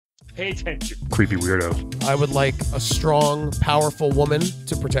Pay attention. Creepy weirdo. I would like a strong, powerful woman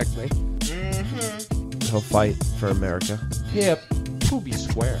to protect me. He'll fight for America. Hip. Poopy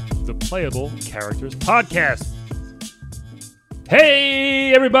square. The Playable Characters Podcast.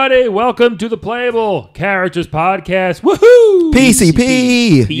 Hey, everybody. Welcome to the Playable Characters Podcast. Woohoo!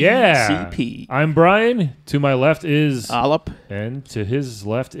 PCP! Yeah. PCP. I'm Brian. To my left is Alop. And to his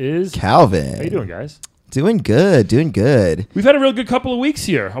left is Calvin. How you doing, guys? Doing good, doing good. We've had a real good couple of weeks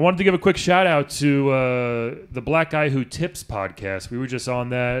here. I wanted to give a quick shout out to the Black Guy Who Tips podcast. We were just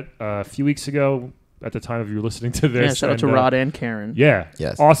on that a few weeks ago at the time of you listening to this. Yeah, shout out to Rod and Karen. Yeah.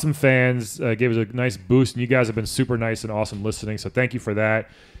 Yes. Awesome fans. Gave us a nice boost, and you guys have been super nice and awesome listening, so thank you for that.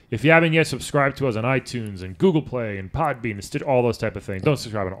 If you haven't yet, subscribe to us on iTunes and Google Play and Podbean and Stitch, all those type of things. Don't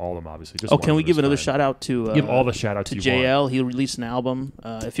subscribe on all of them, obviously. Just Can we give another shout out to... give all the shout outs to you JL. want. He released an album.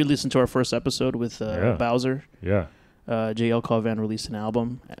 If you listen to our first episode with Bowser, Yeah. JL Colvan released an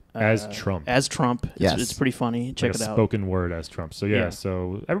album. As Trump. As Trump. Yes. It's pretty funny. Check like it out. Spoken word as Trump. So, Yeah.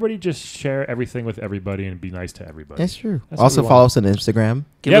 so everybody just share everything with everybody and be nice to everybody. That's true. That's what Also we follow want. us on Instagram.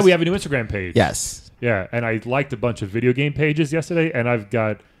 Give us- We have a new Instagram page. Yes. Yeah, and I liked a bunch of video game pages yesterday, and I've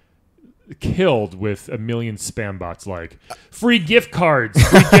got killed with a million spam bots like free gift cards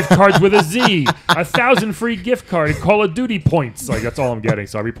with a Z, 1,000 free gift card and Call of Duty points. Like that's all I'm getting.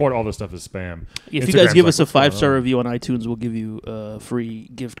 So I report all this stuff as spam. If you guys give us a what's going 5-star on? review on iTunes, we'll give you a free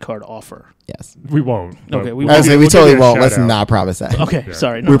gift card offer. Yes. We won't. Okay, But we I was won't. like, we totally give you a won't. Let's shout out. not promise that. Okay, Yeah.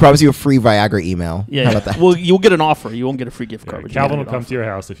 sorry. No. We promise you a free Viagra email. Yeah, How yeah. about that? Well, you'll get an offer. You won't get a free gift Yeah, card. but Calvin you will get an come to your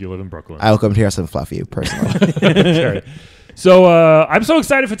house if you live in Brooklyn. I will come to hear some fluff you personally. Okay. So I'm so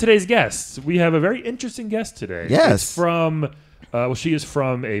excited for today's guest. We have a very interesting guest today. Yes. It's from, she is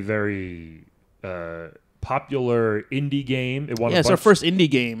from a very popular indie game. It won Yeah, a it's our bunch- first indie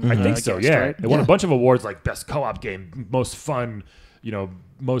game. I think so, guess, yeah. right? It won Yeah. a bunch of awards like Best Co-op Game, Most Fun,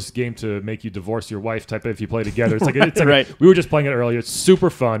 most game to make you divorce your wife type of if you play together. It's like, Right. we were just playing it earlier. It's super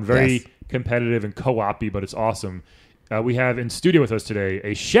fun, very Yes. competitive and co-op-y, but it's awesome. We have in studio with us today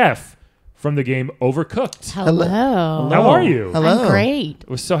a chef from the game Overcooked. Hello. How are you? Hello. I'm great.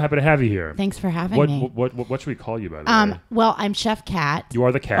 We're so happy to have you here. Thanks for having What, me. what should we call you, by the way? Well, I'm Chef Cat. You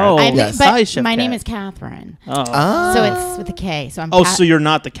are the cat. Oh, yes. But Hi, Chef my Cat. name is Catherine. Oh. So it's with a K. So I'm Oh, Cat. so you're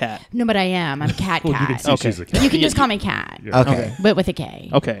not the cat. No, but I am. I'm Cat Well, you can Cat. see Okay. she's a cat. You can just call me Cat, Yeah. Okay. but with a K.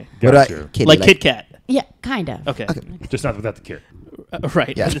 Okay. What Got about you. Kitty? Like Kit Kat. Yeah, kind of. Okay. Just not without the kid.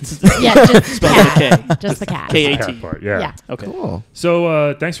 Right. Yeah. Yeah, just Spelled with a cat. K. Just the cat. K-A-T. The cat part, yeah. Yeah. Okay. Cool.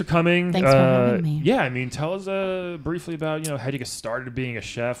 So thanks for coming. Thanks for having me. Yeah, I mean, tell us briefly about how you get started being a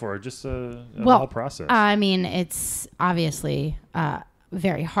chef, or just the Well, whole process. I mean, it's obviously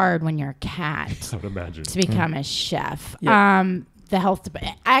very hard when you're a cat I would imagine. to become a chef. Yeah. The health.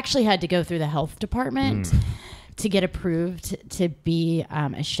 I actually had to go through the health department to get approved to be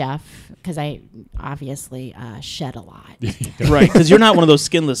a chef because I obviously shed a lot. Right. Because you're not one of those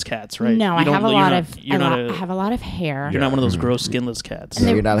skinless cats, right? No, I You don't- have a you're lot not- of. You're not I have a lot of hair. You're not one of those gross skinless cats. So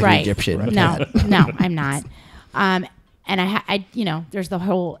you're not like an right. Egyptian No, cat. no, I'm not. And I there's the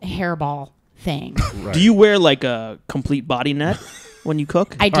whole hairball thing. Right. Do you wear like a complete body net when you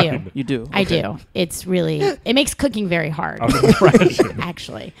cook? I do. You do. I Okay. do. It's really. It makes cooking very hard, Right.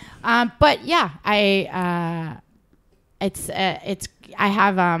 actually. But yeah, it's I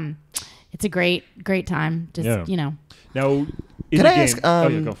have it's a great time. Just Yeah. Now, in Can the I game, ask, oh,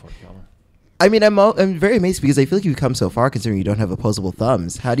 yeah, go for it, Calvin. I mean, I'm very amazed because I feel like you've come so far considering you don't have opposable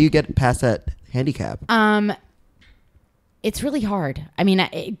thumbs. How do you get past that handicap? It's really hard. I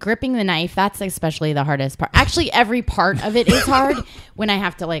mean, gripping the knife, that's especially the hardest part. Actually, every part of it is hard when I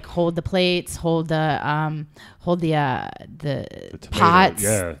have to like hold the plates, hold the pots,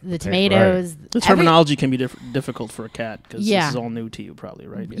 yeah. the tomatoes. The terminology can be difficult for a cat because Yeah. this is all new to you, probably,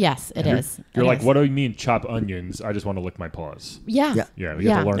 right? Yeah. Yes, it is. You're It like, is. what do you mean chop onions? I just want to lick my paws. Yeah. Yeah. Yeah, we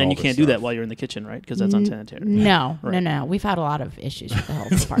have to learn all And you this can't do that stuff. while you're in the kitchen, right? Because that's unsanitary. No, Right. no. We've had a lot of issues with the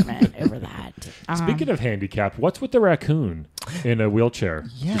health department over that. Speaking of handicap, what's with the raccoon in a wheelchair?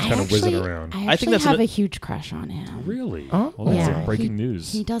 Yeah. Just I kind of whizzing actually- around. I think actually that's have an- a huge crush on him. Really? Oh. Well, that's Yeah, like breaking he-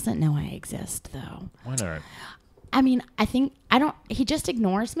 news. He doesn't know I exist, though. Why not? I mean, he just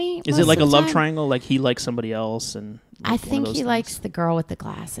ignores me. Is most it like of a the love think triangle? Like he likes somebody else, and I like one of think those he things? likes the girl with the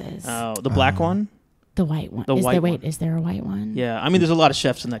glasses. the black one. The white one. The Is white there, one. wait, is there a white one? Yeah, I mean, there's a lot of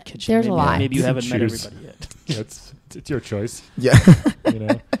chefs in that kitchen. There's a maybe, lot. Maybe you You haven't met choose. everybody yet. Yeah, it's your choice. Yeah. You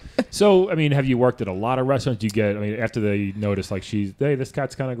know. So, I mean, have you worked at a lot of restaurants? Do you get? I mean, after they notice like this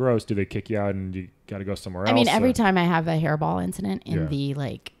cat's kind of gross, do they kick you out and you got to go somewhere else? I mean, every or- time I have a hairball incident in Yeah. the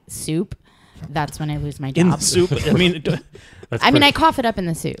like soup, that's when I lose my job. In the soup. I mean, That's I mean, pretty- I cough it up in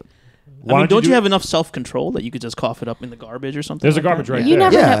the soup. Why I mean, don't you do- have enough self-control that you could just cough it up in the garbage or something? There's a like garbage that? right You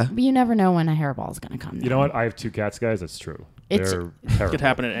there. never Yeah. know. You never know when a hairball is going to come. You know what? I have 2 cats, guys. That's true. It's- They're It terrible. could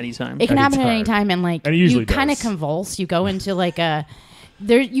happen at any time. It can happen at any Anytime. time, and like And it usually you kind of does. convulse. You go into like a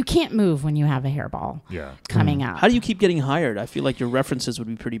there. You can't move when you have a hairball Yeah. coming out. How do you keep getting hired? I feel like your references would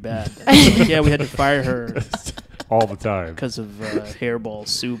be pretty bad. Yeah, we had to fire her All the time. because of hairball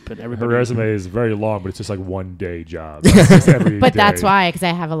soup and Her everybody. resume is very long, but it's just like 1 day job. It's just every But day. that's why, because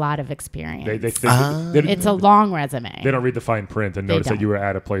I have a lot of experience. They think It's a long resume. they don't read the fine print and They notice that don't. you were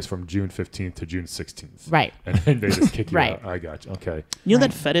at a place from June 15th to June 16th. Right. And then they just kick you Right. out. I got you. Okay. You know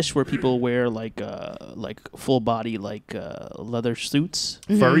that Right. fetish where people wear like full body leather suits?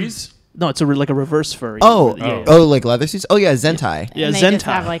 Mm-hmm. Furries? No, it's like a reverse furry. Oh, yeah, yeah. oh, like leather suits. Oh yeah, Zentai. Yeah, and they Zentai. just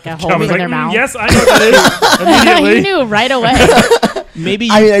have like a hole I in was like, their mouth. yes, I know what that is. Immediately. You knew right away. Maybe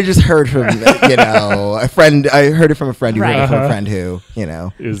you, I mean, I just heard from a friend. I heard it from a friend who heard it from a Right. friend who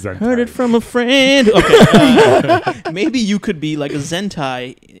Is that heard it from a friend. Okay, maybe you could be like a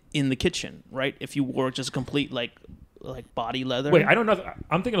Zentai in the kitchen, right? If you wore just complete like body leather. Wait, I don't know.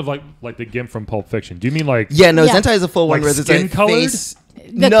 I'm thinking of like the Gimp from Pulp Fiction. Do you mean like? Yeah, no, Yeah. Zentai is a full one Like where there's skin like colored? face.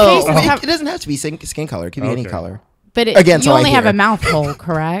 The No, faces have- it doesn't have to be skin color. It could be any Okay. color. But Again, you so I only have hear. a mouth hole,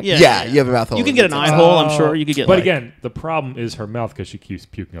 correct? Yeah, you have a mouth hole. You can get an That's eye it. hole. I'm sure you could get. But like- again, the problem is her mouth because she keeps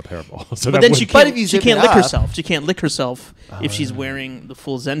puking up hairballs. So but that then she would- can't. if you She zip can't it lick up- herself. She can't lick herself if she's wearing the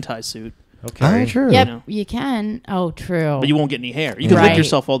full Zentai suit. Okay. Oh, true. Yep, You know. you can. Oh, true. But you won't get any hair. You can lick Right.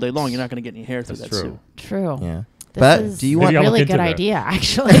 yourself all day long. You're not going to get any hair through That's that true. suit. True. Yeah. This But is do you a want- Maybe I'll really look good into that. idea,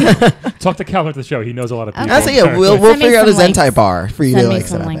 actually. Talk to Calvin at the show. He knows a lot of people. Okay. I say yeah, we'll Send me figure out a some Zentai links. bar for you Send to me like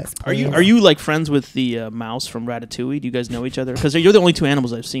some set up links. it. Are you like friends with the mouse from Ratatouille? Do you guys know each other? Because you're the only 2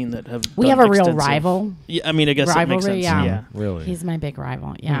 animals I've seen that have. We done have a real extensive- rival. Yeah, I mean, I guess that makes Rivalry, sense. yeah. Really? He's my big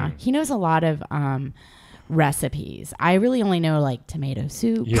rival. Yeah. Hmm. He knows a lot of recipes. I really only know like tomato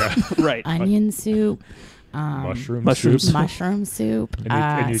soup, Yeah. Right. onion soup, Mushroom Mushrooms. soup. mushroom soup.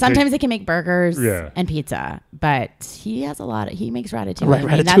 And you Sometimes take- they can make burgers Yeah. and pizza, but he has a lot of, he makes ratatouille. Right,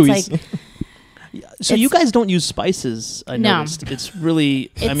 I mean, that's ratatouille's- like, So you It's- guys don't use spices, I No. noticed. It's really,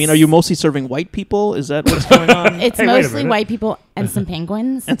 I mean, It's- are you mostly serving white people? Is that what's going on? it's Hey, wait a mostly minute. white people and some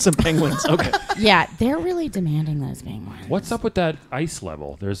penguins. And some penguins. Okay. Yeah, they're really demanding those penguins. What's up with that ice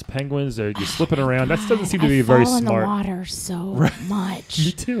level? There's penguins. You're slipping around. That doesn't seem to I be very fall smart. in the water so Me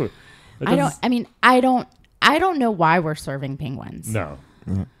much. too. That I don't. doesn't- I mean, I don't know why we're serving penguins. No.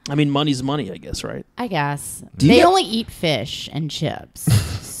 I mean, money's money, I guess, right? I guess Do you they get- only eat fish and chips.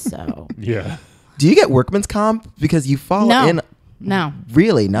 So Yeah. Do you get workman's comp because you fall no, in? no,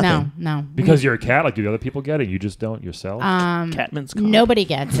 Really, nothing. no. Because you're a cat, like do the other people get it? You just don't yourself. Catman's comp. Nobody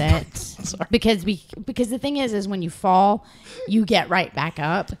gets it Sorry. because the thing is when you fall, you get right back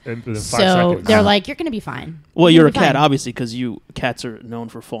up. In 5 So seconds. they're like, you're gonna be fine. Well, you're a gonna be cat, fine. obviously, because cats are known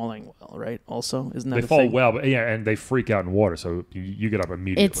for falling well, right? Also, isn't that They a fall thing? well, but yeah, and they freak out in water, so you get up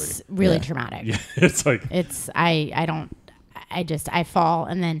immediately. It's really Yeah. traumatic. yeah, it's like It's I fall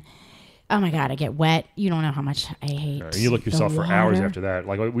and then oh my god I get wet. You don't know how much I hate. and you look the yourself for hours water. after that.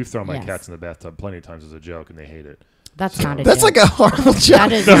 Like we've thrown my Yes. cats in the bathtub plenty of times as a joke, and they hate it. That's not a That's joke. like a horrible joke.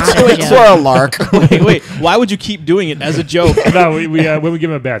 That is not a It's joke. for a lark. Wait, why would you keep doing it as a joke? No, we when we give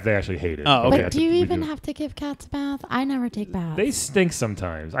them a bath, they actually hate it. Oh, okay. We But have do to- you we even do. have to give cats a bath? I never take baths. They stink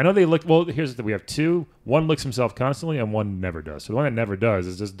sometimes. I know they look. Well, here's the thing. We have 2. One licks himself constantly, and one never does. So the one that never does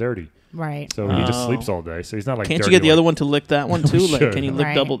is just dirty. right. So he just Oh. sleeps all day. So he's not like. Can't you dirty get the like- other one to lick that one too? We Like, should. can you lick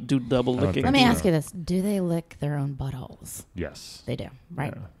Right. double don't licking? Let me think ask so. you this: do they lick their own buttholes? Yes. They do,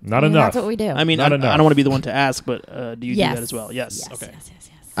 right? Yeah. Not I mean, enough. That's what we do. I mean, Not I enough. don't want to be the one to ask, but do you yes. do that as well? Yes. Yes. Okay. Yes.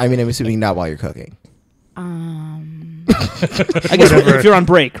 I mean, I'm assuming not while you're cooking. I guess if you're on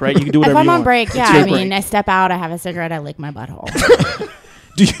break, right? You can do If whatever I'm you on want. break, yeah. It's your I mean, break. I step out, I have a cigarette, I lick my butthole.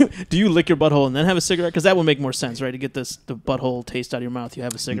 Do you lick your butthole and then have a cigarette? Because that would make more sense, right? To get the butthole taste out of your mouth, you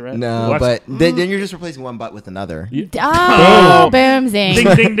have a cigarette. No, What? but then you're just replacing one butt with another. Oh, boom, zing.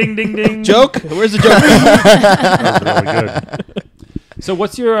 Ding ding ding ding ding. Joke? Where's the joke? That was really good. So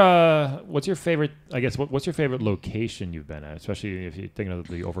what's your favorite? I guess what's your favorite location you've been at? Especially if you're thinking of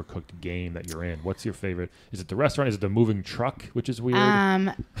the Overcooked game that you're in. What's your favorite? Is it the restaurant? Is it the moving truck, which is weird?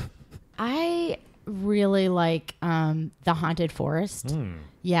 I really like the haunted forest.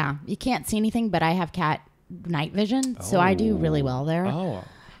 Yeah, you can't see anything, but I have cat night vision, so I do really well there. Oh,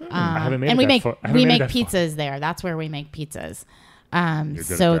 I haven't made and it we that make far. I haven't we made it make that far. pizzas there. That's where we make pizzas. good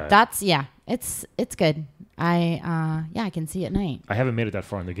So at that. that's it's good. I can see at night. I haven't made it that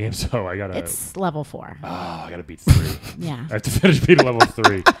far in the game, so I gotta. It's level 4. I gotta beat 3. Yeah. I have to finish beating level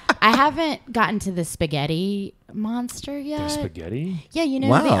 3. I haven't gotten to the spaghetti monster yet. There's spaghetti? Yeah, you know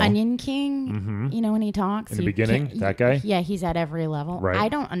Wow. the Onion King. You know when he talks In the you beginning, can't- that guy? Yeah, he's at every level. Right. I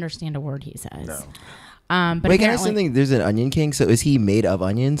don't understand a word he says. No. But Wait, can I ask apparently- something? There's an Onion King. So is he made of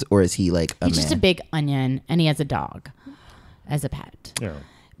onions or is he like a He's man? just a big onion, and he has a dog as a pet. Yeah.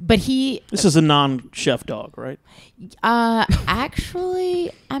 But he This is a non-chef dog, right?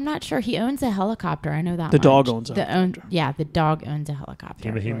 actually, I'm not sure. He owns a helicopter. I know that. The much. dog owns a helicopter. Yeah, the dog owns a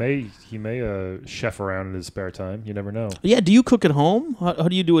helicopter. He may chef around in his spare time. You never know. Yeah. Do you cook at home? How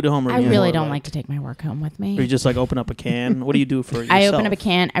do you do it at home? Or I you really more don't like to take my work home with Or you me. just like open up a can? What do you do for yourself? I open up a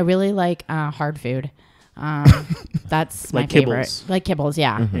can. I really like hard food. That's my Like favorite. kibbles. Like kibbles,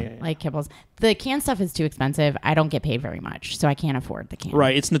 yeah. Yeah. Like kibbles. The canned stuff is too expensive. I don't get paid very much, so I can't afford the can.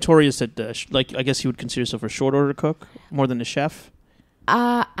 Right. It's notorious that, I guess you would consider yourself a short order cook more than a chef.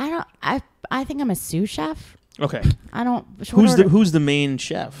 I don't. I think I'm a sous chef. Okay. I don't. short order- Who's the main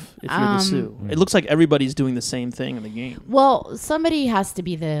chef if you're the sous? It looks like everybody's doing the same thing in the game. Well, somebody has to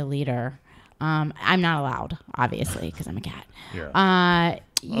be the leader. I'm not allowed, obviously, because I'm a cat. Yeah.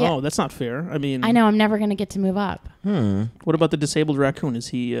 Yeah. Oh, that's not fair. I mean, I know I'm never gonna get to move up. What about the disabled raccoon? Is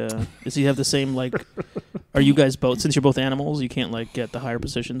he have the same like? Are you guys both? Since you're both animals, you can't like get the higher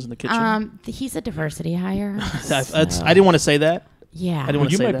positions in the kitchen. He's a diversity hire. I didn't want to say that. Yeah. I didn't Well, want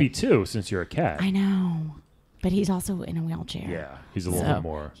to you say might that. be too, since you're a cat. I know, but he's also in a wheelchair. Yeah, he's a little So bit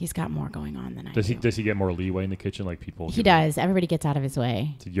more. He's got more going on than I Does do. he get more leeway in the kitchen like people? He give does. Everybody gets out of his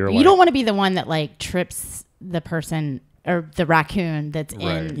way. So you're You like- don't want to be the one that like trips the person or the raccoon that's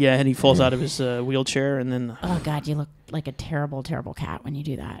Right. in. Yeah, and he falls out of his wheelchair, and then Oh God, you look like a terrible, terrible cat when you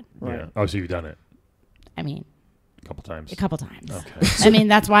do that. Yeah. Oh, so you've done it I mean, a couple times. a couple times. Okay. I mean,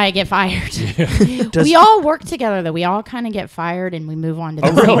 that's why I get fired. Does- We all work together, though. We all kind of get fired, and we move on to the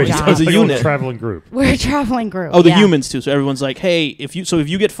Oh, next really? job. As a Like little unit. traveling group. We're a traveling group. the yeah. humans too. So everyone's like, hey, if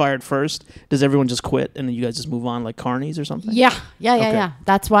you get fired first, does everyone just quit and then you guys just move on like carnies or something? Yeah, yeah, yeah, Okay. yeah.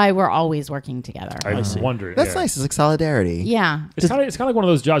 That's why we're always working together. I see. wondered. That's yeah. nice. It's like solidarity. Yeah. It's kind of like one of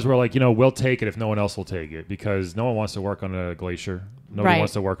those jobs where like we'll take it if no one else will take it because no one wants to work on a glacier. Nobody Right.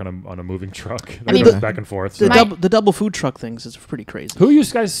 wants to work on a moving truck that mean, goes but back and forth. The, So. the double food truck things is pretty crazy. Who are you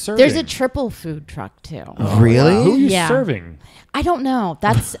guys serving? There's a triple food truck too. Really? Who are you Yeah. serving? I don't know.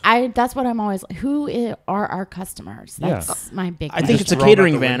 That's what I'm always. Are our customers? That's my big. I think question. it's a throw 'em out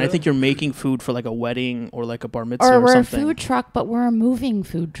catering the van. I window? think you're making food for like a wedding or like a bar mitzvah or or we're a something. food truck, but we're a moving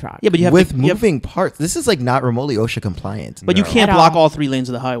food truck. Yeah, but you have With to, you have- moving parts. This is like not remotely OSHA compliant. but you No. can't At block all. all 3 lanes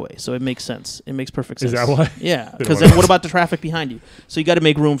of the highway, so it makes sense. It makes perfect sense. Is that why? Yeah, They because don't then what about the traffic behind you? So you got to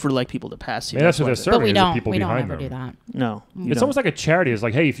make room for like people to pass you. Maybe that's what why they're they- serving. but we is the don't. people We don't behind ever them. do that. No, you It's don't. almost like a charity. It's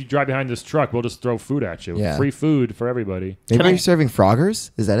like, hey, if you drive behind this truck, we'll just throw food at you. Yeah. Free food for everybody. Maybe Can I- you're serving froggers?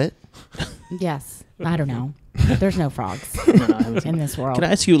 Is that it? Yes. I don't know. There's no frogs No, I haven't seen in this world. Can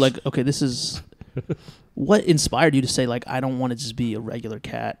I ask you, like, okay, this is what inspired you to say, like, I don't want to just be a regular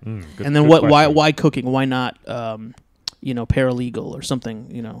cat, Good- and then good what? question. Why cooking? Why not, paralegal or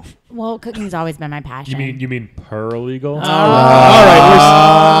something? Well, cooking's always been my passion. You mean paralegal? All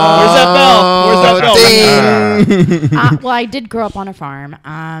right, where's that bell? Where's that bell? Well, I did grow up on a farm.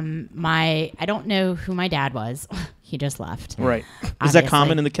 I don't know who my dad was. He just left. Right. Is that Obviously.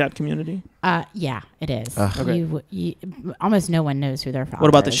 common in the cat community? Yeah, it is. Okay. Almost no one knows who their father What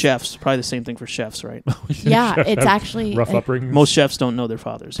about the is. chefs? Probably the same thing for chefs, right? Yeah, Chefs it's have actually rough upbringing. Most chefs don't know their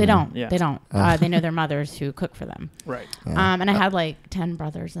fathers. They don't. Yeah. They don't. They know their mothers who cook for them. Right. And I had like 10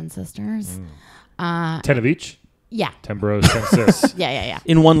 brothers and sisters. 10 of each. Yeah. 10 bros, 10 sis. Yeah.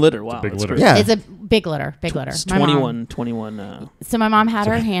 In one litter. Wow. big that's litter. great. Yeah. It's a big litter. Big litter. It's My mom- 21. So my mom had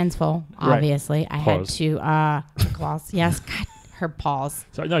her hands full. Right. Obviously, I Paws. had to claws. Yes, God, her paws.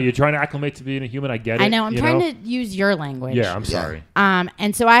 So no, you're trying to acclimate to being a human. I get it. I know. I'm you trying know? to use your language. Yeah, I'm sorry.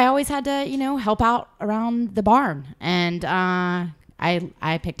 And so I always had to, help out around the barn. And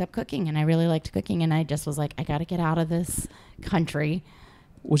I picked up cooking, and I really liked cooking. And I just was like, I got to get out of this country.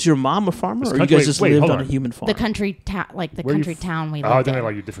 Was your mom a farmer, This or you country- guys just wait, lived hold on a on. human farm? The country town, like the Where you country f- town we Oh, lived then in.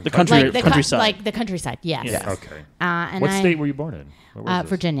 like you different The country. country- Like the countryside. like the countryside. Yes. Yes. Okay. And What I, state were you born in? Where was this?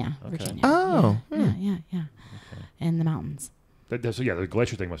 Virginia. Okay. Virginia. Oh. Yeah. In the mountains. So yeah, the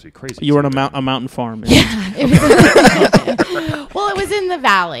glacier thing must be crazy. You were on too, a mountain farm. Well, it was in the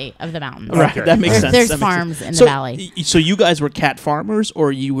valley of the mountains. Right, Okay. that makes sense. There's That makes farms sense. in the So, valley. So you guys were cat farmers,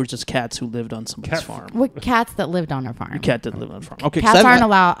 or you were just cats who lived on somebody's Cat farm? With cats that lived on a farm. Cat didn't live on a farm. Okay, 'cause Cats that- aren't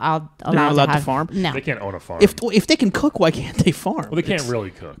allowed allowed to have, farm? No. They can't own a farm. If they can cook, why can't they farm? well, they can't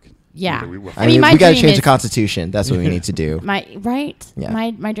really cook. Yeah. Either we- I mean, my we got to dream change is- the Constitution. That's what we need to do. Yeah.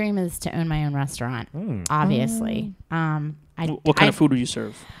 Yeah. My dream is to own my own restaurant. Obviously. What kind of food would you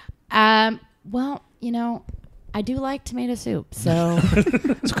serve? Well, I do like tomato soup, so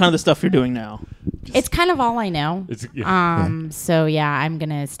It's kind of the stuff you're doing now. it's kind of all I know. It's So yeah, I'm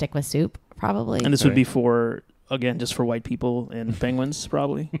gonna stick with soup probably. And this would be for, again, just for white people and penguins,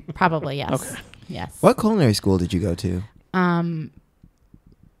 probably. Probably yes. Okay. Yes. What culinary school did you go to?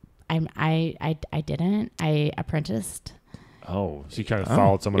 I didn't. I apprenticed. Oh, so you kind of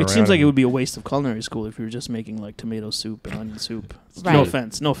followed someone It around. seems like it and- would be a waste of culinary school if you were just making like tomato soup and onion soup. Right. No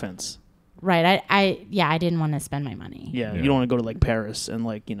offense. No offense. Right. I didn't want to spend my money. Yeah, Yeah. you don't want to go to like Paris and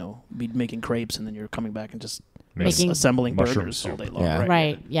like, be making crepes and then you're coming back and just Making assembling mushroom burgers all soup. day long. Yeah.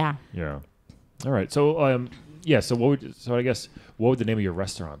 Right. Yeah. Yeah. All right. So, so I guess what would the name of your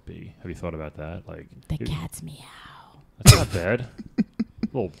restaurant be? Have you thought about that? Like The cat's meow. That's not bad. A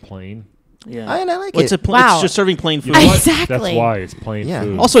little plain. Yeah. I like Well, it's it. Wow. it's just serving plain food. Exactly. That's why it's plain Yeah.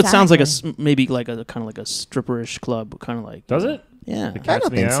 food. Also, it sounds like Exactly. maybe like a kind of like a stripperish club, kind of like. Does it? Yeah. The I cat's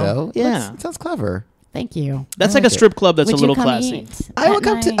don't think meow? so. Yeah. It sounds clever. Thank you. That's I like a like it. strip club that's Would a little you come classy. eat I would at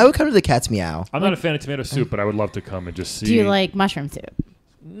come to night? I would come to the Cat's Meow. I'm not a fan of tomato soup, but I would love to come and just see. Do you like mushroom soup?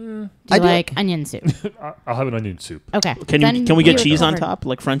 Do I you do. like onion soup? I'll have an onion soup. Okay. Can we get you're cheese on covered. top,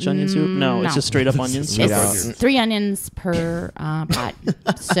 like French onion soup? No, No. it's just straight up onions. Straight It's up. onions. 3 onions per pot.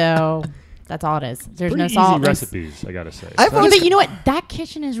 So that's all it is. There's Pretty no easy salt. no recipes, I gotta say. I've Yeah, always but you know what? That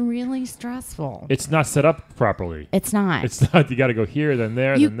kitchen is really stressful. It's not set up properly. It's not. It's not. You got to go here, then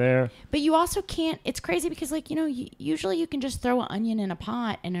there, You- then there. But you also can't. It's crazy because, like, usually you can just throw an onion in a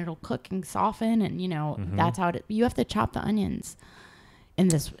pot and it'll cook and soften, and Mm-hmm. that's how it. You have to chop the onions. In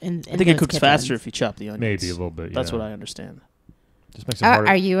this, in I think it cooks faster if you chop the onions. Maybe a little bit. That's yeah. what I understand. Just makes it harder.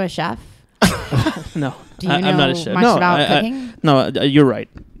 Are you a chef? No, Do you I'm know not a chef. much no, about I- cooking? no, you're right.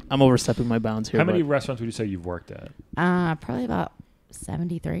 I'm overstepping my bounds here. How many but restaurants would you say you've worked at? Probably about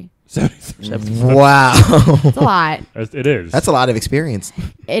 73. 73. Wow. It's a lot. It is. That's a lot of experience.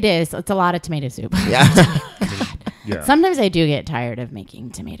 It is. It's a lot of tomato soup. Yeah. Yeah. Sometimes I do get tired of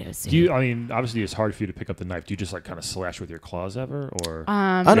making tomato soup. Do you? I mean, obviously, it's hard for you to pick up the knife. Do you just like kind of slash with your claws ever, or?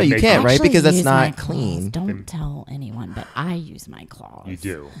 Oh no, They you make can't, right? actually Because that's use my not claws. clean. Don't tell anyone, but I use my claws. You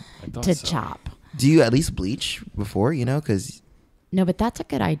do. I thought To so. chop. Do you at least bleach before? Because No, but that's a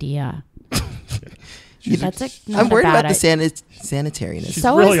good idea. That's not I'm a worried bad about the idea. sanitariness. She's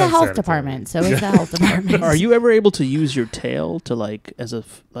So really is the health unsanitary. department. So is the health department. Are you ever able to use your tail to like as a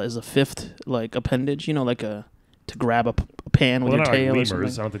fifth like appendage? Like to grab a pan Well, with they're your not like tail or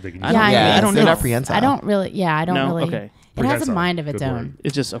lemurs. I something. don't think they can. I use don't- it. yeah, I don't they're know. not prehensile. I don't really. Yeah, I don't No? really. Okay. It has a Prehensile. mind of its Good own. word.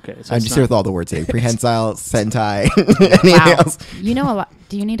 It's just okay. So I'm it's just not- here with all the words here. Prehensile, sentai, anything Wow. else. You know a lot.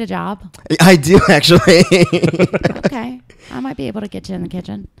 Do you need a job? I do actually. Okay. I might be able to get you in the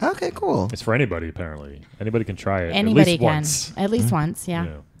kitchen. Okay, cool. It's for anybody apparently. Anybody can try it. Anybody at least can. Once. At least once. Yeah.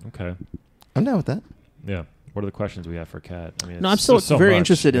 Okay. I'm down with that. Yeah. What are the questions we have for Kat? I mean, No, I'm it's still so very much,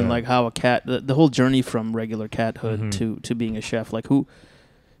 interested in yeah. like how a cat, the whole journey from regular cathood Mhm. to being a chef. Like who?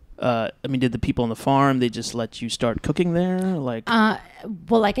 I mean, did the people on the farm they just let you start cooking there? Like,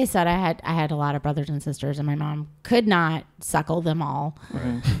 Well, like I said, I had a lot of brothers and sisters, and my mom could not suckle them all.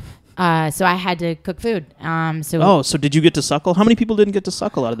 So I had to cook food. so did you get to suckle? How many people didn't get to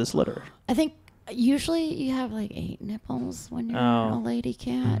suckle out of this litter? I think usually you have like 8 nipples when you're Oh. a lady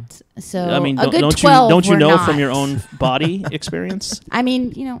cat. So I mean, a good don't 12 you were know not. from your own body experience? I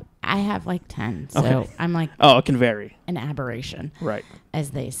mean, I have like 10, so Okay. I'm like Oh, it can vary, an aberration, right?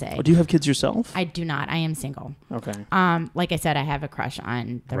 as they say. Oh, do you have kids yourself? I do not. I am single. Okay. Like I said, I have a crush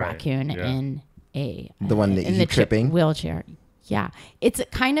on the Right, raccoon yeah. in The one that in you the keep tripping? wheelchair. Yeah, it's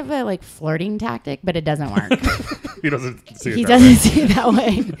kind of a like flirting tactic, but it doesn't work. He doesn't see it. He that doesn't way. see it that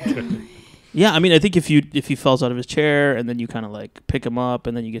way. Yeah, I mean, I think if he falls out of his chair and then you kind of like pick him up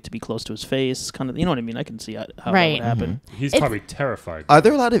and then you get to be close to his face, kind of, you know what I mean? I can see how that Right. would happen. He's It's- probably terrified. Are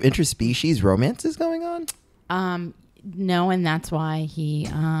there a lot of interspecies romances going on? No, and that's why he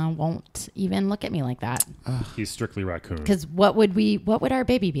won't even look at me like that. He's strictly raccoon. Because what would our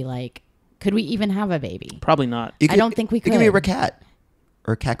baby be like? Could we even have a baby? Probably not. It I don't think we It could be a could. cat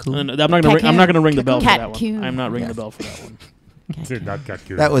or a catcoon. I'm not gonna. I'm not gonna ring the bell for that one. Cat-coon. I'm not ringing Yes. the bell for that one. Did not got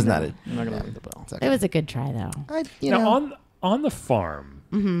cute. That was not it. I'm not gonna ring the bell. It's okay. It was a good try, though. you Now know. on the farm,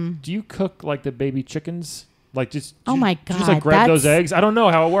 do you cook like the baby chickens? Like just Oh my just like God, grab those that's- eggs? I don't know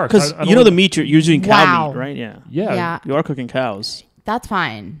how it works. Because I don't you know know the meat you're using cow Wow. meat, right? Yeah. Yeah, Yeah. You are cooking cows. That's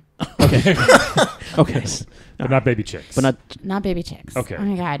fine. Okay. but not baby chicks. But not. Not baby chicks. Okay. Oh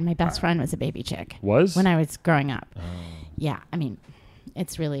my God, my best friend was a baby chick was when I was growing up. Yeah, I mean,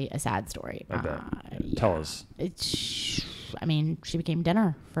 it's really a sad story. I bet. Yeah. Tell us. I mean, she became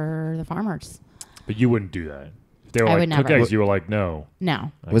dinner for the farmers. But you wouldn't do that. If they were I like would cook never. eggs, you were like no.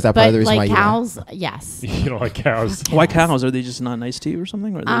 No. Was that part of But the reason why like you cows, yes. You don't like cows. Why cows? Are they just not nice to you or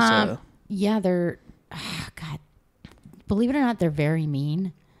something? Or are they just, Yeah, they're. God, believe it or not, they're very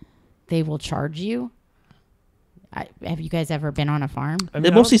mean. They will charge you. Have you guys ever been on a farm?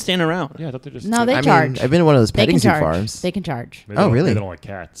 They mostly stand around. Yeah, I thought they're just. No, they I charge. mean, I've been to one of those They petting can zoo charge. farms. They can charge. Maybe Oh, they don't- really? They don't like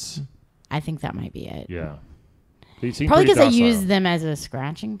cats. I think that might be it. Yeah. They seem Probably pretty because I docile. use them as a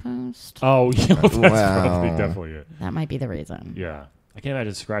scratching post. Oh, yeah, that's Wow. probably definitely it. That might be the reason. Yeah. I can't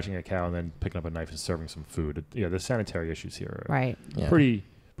imagine scratching a cow and then picking up a knife and serving some food. Yeah, the sanitary issues here are Right. Yeah. pretty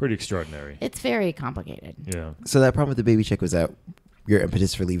extraordinary. It's very complicated. Yeah. So that problem with the baby chick was that your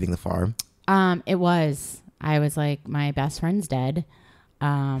impetus for leaving the farm? It was. I was like, my best friend's dead.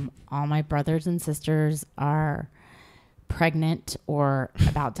 All my brothers and sisters are pregnant or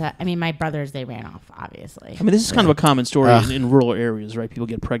about to. I mean, my brothers, they ran off, obviously. I mean, this is kind of a common story in rural areas, right? People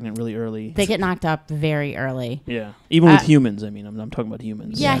get pregnant really early. They get knocked up very early. Yeah. Even with humans. I mean, I'm talking about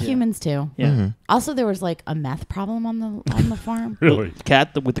humans. Yeah, humans too. Yeah. Mm-hmm. Also, there was like a meth problem on the farm. Really?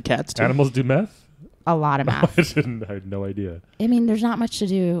 With the cats, too. Animals do meth? A lot of meth. I had no idea. I mean, there's not much to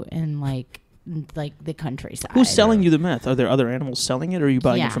do in like the countryside. Who's selling you the meth? Are there other animals selling it, or are you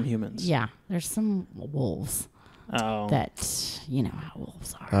buying Yeah. it from humans? Yeah, there's some wolves Oh. that you know how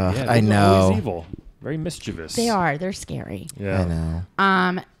wolves are. Yeah, I those are always know. evil. Very mischievous. They are. They're scary. Yeah.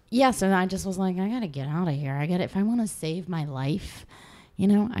 I know. Yeah. So I just was like, I gotta get out of here. If I want to save my life,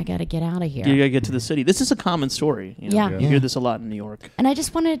 I gotta get out of here. You gotta get to the city. This is a common story. You know? Yeah. You Yeah. hear this a lot in New York. And I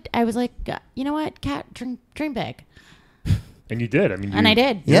was like, you know what, Kat, dream big. And you did. I mean, And I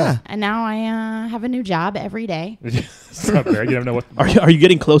did. Yeah. And now I have a new job every day. It's not bad. You don't know what. Are you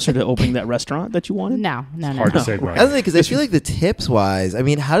getting closer to opening that restaurant that you wanted? No. Hard to say. I don't think because I feel like the tips wise. I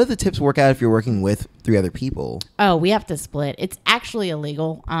mean, how do the tips work out if you're working with 3 other people? Oh, we have to split. It's actually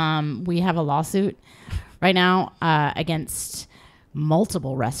illegal. We have a lawsuit right now against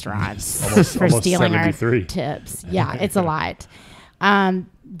multiple restaurants for almost stealing our 73. tips. Yeah, it's a lot.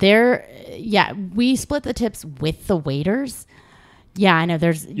 We split the tips with the waiters. Yeah, I know.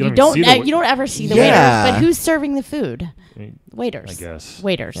 You don't even see the you don't ever see the Yeah. waiters, but who's serving the food? Waiters. I guess.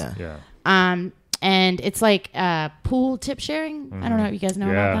 Waiters. Yeah. Yeah. And it's like pool tip sharing. I don't know if you guys know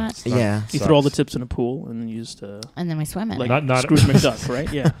Yeah. about It's that. not- Yeah. You throw all the tips in a pool and then you just And then we swim in like it. Not- Scrooge McDuck,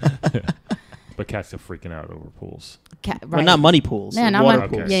 right? Yeah, But cats still freaking out over pools. but not money pools. Yeah, like not water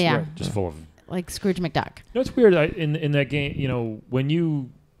money- pools. yeah, yeah. Right. Just full of. like Scrooge McDuck. It's weird. In that game, when you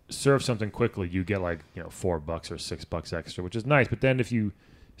serve something quickly, you get $4 or $6 extra, which is nice. But then if you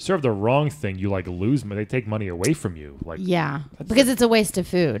serve the wrong thing, you lose money. They take money away from you. Yeah, because it's a waste of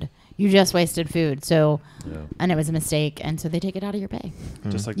food. You just wasted food. So, Yeah. and it was a mistake, and so they take it out of your pay.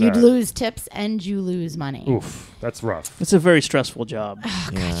 Just like You'd that. lose tips and you lose money. Oof, that's rough. It's a very stressful job. Oh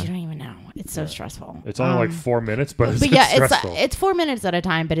God, you don't even know. It's so stressful. It's only 4 minutes, but it's But yeah, stressful. it's 4 minutes at a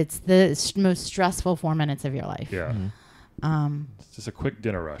time, but it's the most stressful 4 minutes of your life. Yeah. It's just a quick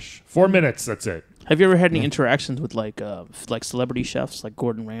dinner rush. 4 minutes, that's it. Have you ever had any interactions with like celebrity chefs like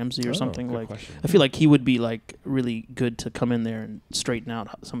Gordon Ramsay or something? good Like, question. I feel like he would be really good to come in there and straighten out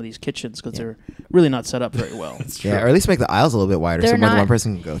some of these kitchens because they're really not set up very well. Yeah, or at least make the aisles a little bit wider They're so more than not- one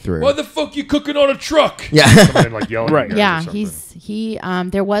person can go through. Why the fuck you cooking on a truck? Yeah. Someone yelling Right. at you guys or Yeah, something.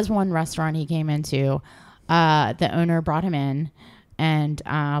 there was one restaurant he came into. The owner brought him in and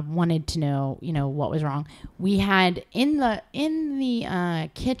wanted to know, what was wrong. We had in the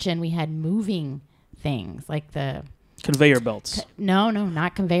kitchen, we had moving things like the Conveyor belts. no,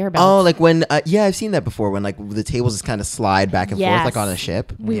 not conveyor belts. Oh, like when I've seen that before when the tables just kind of slide back and forth Yes. like on a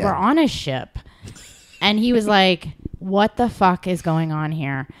ship. We Yeah. were on a ship, and he was like, "What the fuck is going on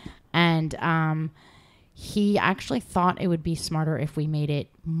here?" And he actually thought it would be smarter if we made it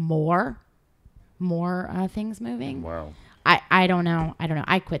more things moving. Wow. I don't know.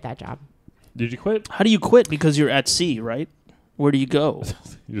 I quit that job. Did you quit? How do you quit? Because you're at sea, right? Where do you go?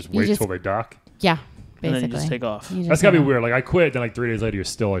 You just wait till they dock? Yeah, And basically. then you just take off. You just That's got to be take off. weird. I quit, then 3 days later, you're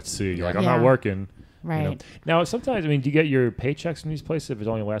still at sea. You're like, I'm not Yeah. working. Right. Now, sometimes, do you get your paychecks from these places if it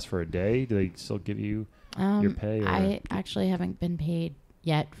only lasts for a day? Do they still give you your pay? Or I actually haven't been paid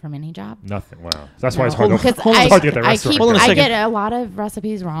yet from any job. nothing. Wow. That's why it's No, hard to, because it's hard to get that I restaurant. Hold on a I second. get a lot of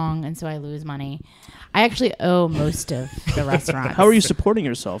recipes wrong, and so I lose money. I actually owe most of the restaurants. How are you supporting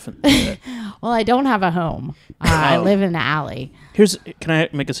yourself? Well, I don't have a home. I Oh. live in the alley. Can I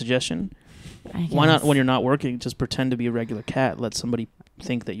make a suggestion? Why not, guess. when you're not working, just pretend to be a regular cat? Let somebody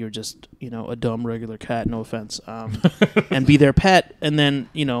think that you're just, a dumb regular cat. No offense, and be their pet, and then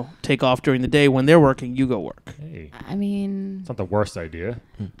take off during the day when they're working. You go work. Hey, I mean, it's not the worst idea.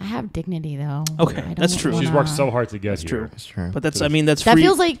 I have dignity though. Okay, I that's don't true. She's wanna- worked so hard to get That's here. true. That's true. But that's That free.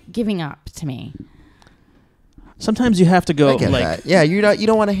 feels like giving up to me. Sometimes you have to go. I get Like that. Yeah, you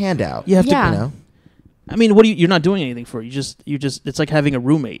don't want a handout. you have Yeah. You know. I mean, what do you're not doing anything for it. You just it's like having a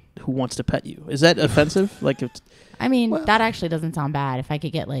roommate who wants to pet you. Is that offensive? Like it's I mean, that actually doesn't sound bad. If I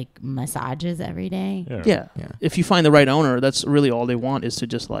could get like massages every day, yeah. If you find the right owner, that's really all they want is to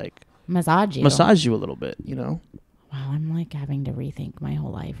just like massage you a little bit, you know? Wow, I'm like having to rethink my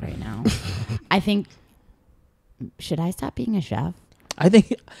whole life right now. I think, should I stop being a chef? I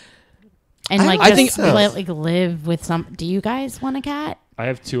think And like I just think so. like live with some. Do you guys want a cat? I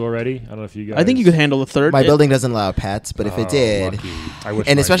have 2 already. I don't know if you guys. I think you could handle a third. My building doesn't allow pets, but if it did, lucky. I wish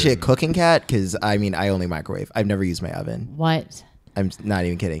and mine especially a didn't. cooking cat, because I mean, I only microwave. I've never used my oven. What? I'm not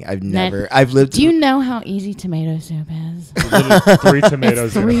even kidding. I've lived. Do you know how easy tomato soup is? Literally 3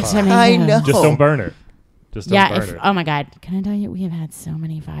 tomatoes. It's 3 in a pot. tomatoes. I know. Just don't burn it. Just don't Yeah. burn it. Oh my God. Can I tell you? We have had so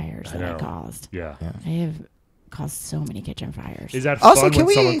many fires that I know. caused. Yeah. I have caused so many kitchen fires. Is that Also, fun can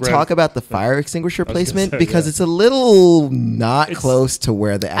when someone we grabs- talk about the fire extinguisher I was gonna placement say, because yeah. it's a little not It's- close to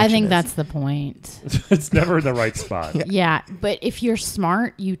where the action I think is. that's the point. It's never in the right spot. Yeah, but if you're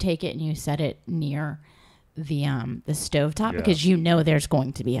smart, you take it and you set it near the stovetop Yeah. because you know there's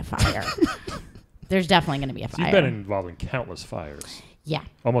going to be a fire. There's definitely going to be a So fire. you've been involved in countless fires. Yeah.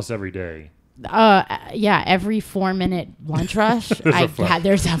 Almost every day. Yeah, every 4-minute lunch rush,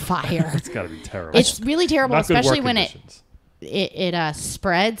 there's a fire. It's got to be terrible. It's really terrible, Not good especially work when conditions. it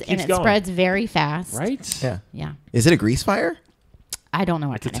spreads and Keeps it going. spreads very fast. Right? Yeah. Yeah. Is it a grease fire? I don't know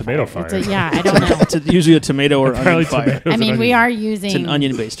what It's a kind of tomato fire. fire. Yeah, I don't know. It's usually a tomato or onion Apparently fire. tomatoes I and mean, we onions. are using It's an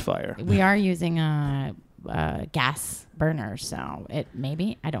onion-based fire. We are using gas burners, so it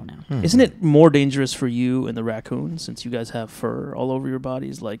maybe I don't know. Isn't it more dangerous for you and the raccoon since you guys have fur all over your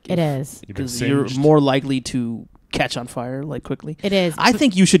bodies? Like It is. You've been because you're singed. more likely to catch on fire like quickly. It is. I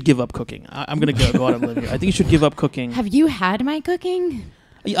think you should give up cooking. I'm gonna go out on a limb here. I think you should give up cooking. Have you had my cooking?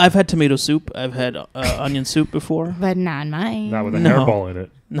 I've had tomato soup. I've had onion soup before. But not mine. Not with a No. hairball in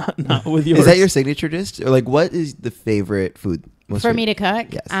it. Not with yours. Is that your signature dish? Or like, what is the favorite food? What's For your- me to cook?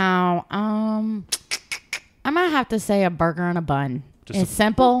 Yes. Oh, I'm gonna have to say a burger and a bun. Just It's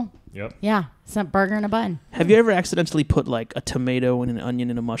simple. Yep. Yeah, some burger and a bun. Have you ever accidentally put like a tomato and an onion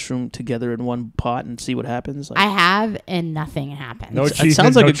and a mushroom together in one pot and see what happens? Like, I have, and nothing happens. No It achievement,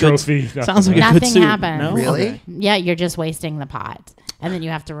 sounds like no a good- trophy. sounds like a Nothing good soup. happens. No? Really? Okay. Yeah, you're just wasting the pot, and then you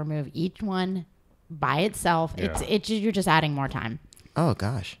have to remove each one by itself. Yeah. You're just adding more time. Oh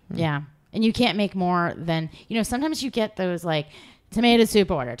gosh. Yeah. And you can't make more than, sometimes you get those like tomato soup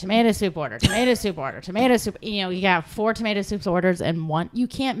order, tomato soup order, tomato soup order, tomato soup. You got 4 tomato soups orders and you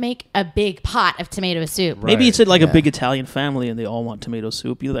can't make a big pot of tomato soup. Right. Maybe it's like a Yeah. big Italian family and they all want tomato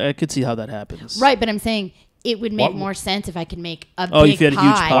soup. I could see how that happens. Right. But I'm saying it would make What- more sense if I could make a Oh, big if you had a pie.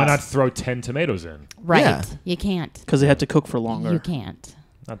 huge pot. Why not throw 10 tomatoes in? Right. Yeah. You can't. Because they had to cook for longer. You can't.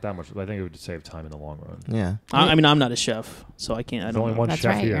 Not that much. I think it would save time in the long run. Yeah. I mean, I'm not a chef, so I can't. I There's don't only know. one That's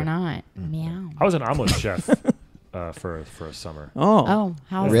chef right. here. You're not. Meow. I was an omelet chef for a summer. Oh. Oh,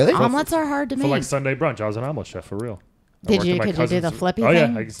 how Really? omelets are hard to For make. like Sunday brunch, I was an omelet chef for real. I Did worked you- at my could you do the cousin's- flippy Oh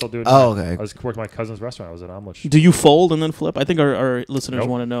thing? yeah, I can still do it. Oh, now. okay. I was worked at my cousin's restaurant. I was an omelet chef. Do you fold and then flip? I think our listeners Nope.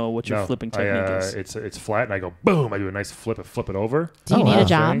 want to know what your No, flipping I, technique is. It's flat, and I go boom. I do a nice flip it over. Do you Oh, need wow. a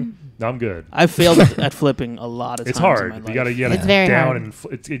job? No, I'm good. I've failed at flipping a lot of It's times hard. in my You gotta life. get It's it very down, hard.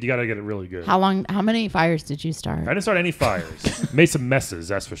 and you gotta get it really good. How many fires did you start? I didn't start any fires. Made some messes,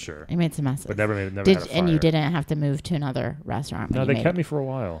 that's for sure. You made some messes. But never had a fire. And you didn't have to move to another restaurant. No, when they you kept made me for a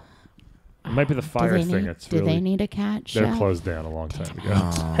while. It might be the Do fire they thing. need- That's do really. they need a cat They're chef? closed down a long time ago.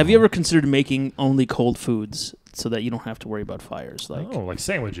 Have you ever considered making only cold foods so that you don't have to worry about fires? Like, Oh, like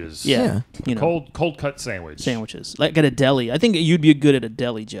sandwiches. yeah, you know, Cold cut sandwich. sandwiches. Like at a deli. I think you'd be good at a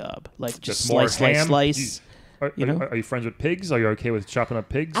deli job. Like just more slice, ham. slice. Are You know? are you friends with pigs? Are you okay with chopping up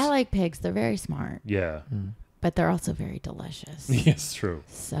pigs? I like pigs. They're very smart, Yeah. but they're also very delicious. Yes, true.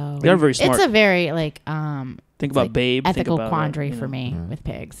 So They are very smart. It's a very like Think about like Babe. Think ethical about, quandary you for know. me with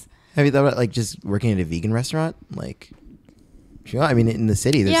pigs. Have you thought about like just working at a vegan restaurant? Like, I mean, in the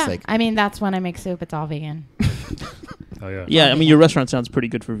city, there's Yeah, like. I mean that's when I make soup. It's all vegan. Oh yeah. Yeah, I mean your restaurant sounds pretty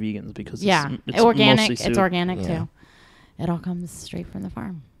good for vegans because Yeah, it's organic. mostly It's soup. organic Yeah. too. It all comes straight from the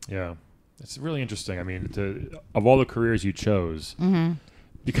farm. Yeah. It's really interesting. I mean, of all the careers you chose, Mm-hmm.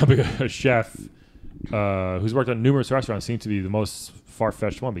 becoming a chef who's worked on numerous restaurants seems to be the most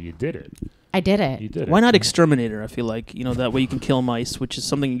far-fetched one, but you did it. I did it. You did it. Why not exterminator? I feel like that way you can kill mice, which is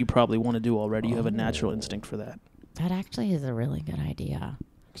something you probably want to do already. You have a natural instinct for that. That actually is a really good idea.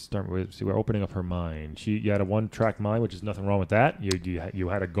 Start with, see, we're opening up her mind. You had a one-track mind, which is nothing wrong with that. You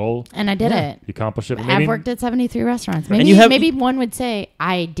had a goal. And I did it. You accomplished it. I've worked at 73 restaurants. And Maybe, you have- maybe one would say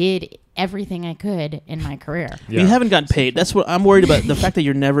I did everything I could in my career. Yeah. You haven't gotten paid. That's what I'm worried about. The fact that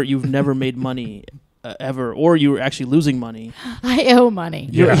you've never made money ever, or you're actually losing money. I owe money.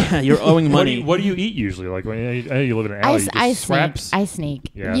 You're owing money. What do you eat usually? Like when you live in an alley, I you just scraps. I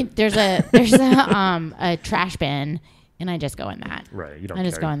sneak. Yeah. There's a a trash bin, and I just go in that. Right. You don't. I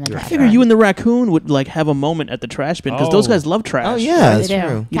just care. go in the You're trash a Figure bin. you and the raccoon would like have a moment at the trash bin because those guys love trash. Oh yeah, They that's do.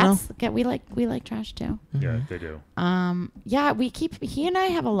 true. You know? Cats, we like trash too. Yeah, they do. Yeah, he and I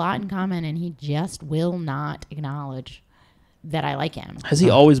have a lot in common, and he just will not acknowledge that I like him. Has he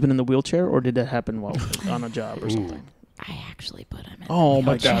always been in the wheelchair, or did that happen while on a job or something? I actually put him in. Oh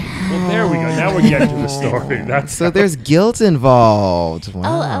my god! Well, there we go. Now we're getting to the story. That's So there's guilt involved.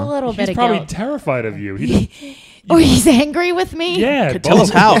 Wow. A little bit He's of probably guilt. terrified of you. He, Oh, he's angry with me? yeah. Tell us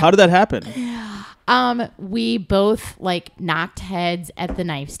both. how. How did that happen? We both like knocked heads at the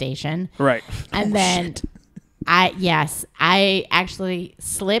knife station. Right. And then I actually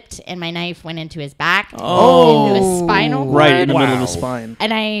slipped and my knife went into his back. Into his spinal cord. Right in the middle of Wow. the spine.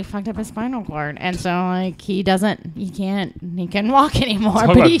 And I fucked up his spinal cord. And so like he can't walk anymore. Talk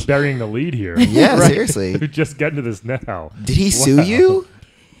But about he, burying the lead here. Yeah, We're seriously. just getting to this now. Did he sue Wow. you?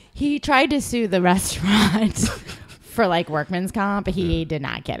 he tried to sue the restaurant for like workman's comp, but he did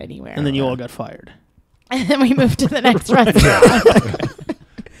not get anywhere. And then you all got fired. And then we moved to the next restaurant.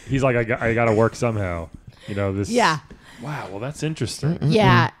 He's like, I got to work somehow. You know this. Yeah. Wow. Well, that's interesting.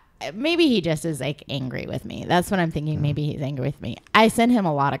 Yeah. Maybe he just is like angry with me. That's what I'm thinking. Maybe he's angry with me. I send him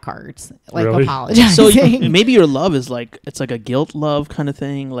a lot of cards, like Really? apologizing. So maybe your love is like it's like a guilt love kind of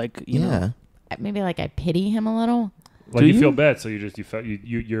thing. Like you know. Maybe like I pity him a little. Like Do you you? feel bad, so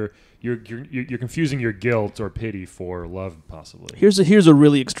you're confusing your guilt or pity for love, possibly. Here's a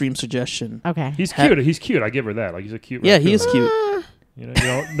really extreme suggestion. Okay. He's cute. He's cute. I give her that. Like he's a cute. Yeah, raccoon. he is cute.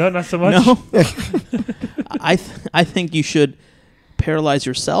 No, not so much. No. I think you should paralyze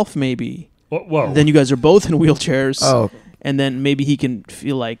yourself maybe. Whoa. Then you guys are both in wheelchairs. Oh, And then maybe he can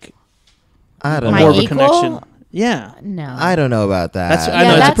feel like I don't My know. more of a equal? connection. Yeah. No. I don't know about that. That's I Yeah, know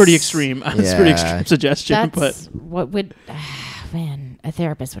it's a that's- pretty extreme. It's a pretty extreme suggestion, That's but what would man, a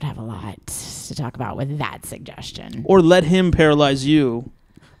therapist would have a lot to talk about with that suggestion. or let him paralyze you.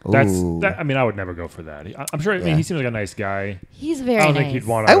 Ooh. I mean, I would never go for that. I'm sure. I mean, Yeah. he seems like a nice guy. He's I very don't nice. think he'd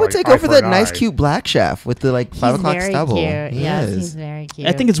want to. I would say go eye for that an nice, eye. cute black chef with the like 5 He's o'clock very stubble. cute. He Yes, is. he's very cute.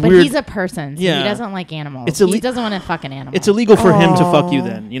 I think it's but weird- he's a person. So Yeah. he doesn't like animals. It's He doesn't want to fuck an animal. It's illegal for him to fuck you Oh.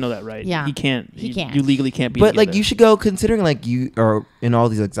 then. You know that, right? Yeah. He can't. He can't. You legally can't be But like together. you should go considering like you are in all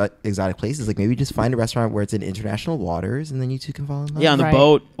these exotic places. Like maybe just find a restaurant where it's in international waters, and then you two can fall in love. Yeah, on the Right.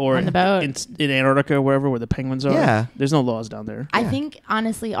 boat or On the boat. in Antarctica or wherever where the penguins are. Yeah. There's no laws down there. I think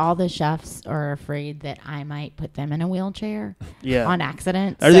honestly, all the chefs are afraid that I might put them in a wheelchair Yeah. on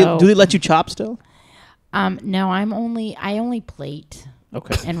accident. Are so, do they let you chop still? No, I only plate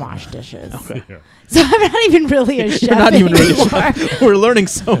Okay. and wash dishes. Okay. Yeah. So I'm not even really a chef You're not even really anymore. We're learning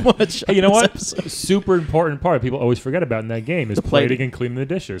so much. Hey, you know on what? this episode. Super important part people always forget about in that game is The plating. plating and cleaning the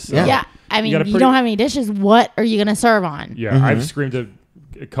dishes. So, Yeah. Yeah, I mean, got a you pretty- don't have any dishes. What are you gonna serve on? Yeah, I've screamed at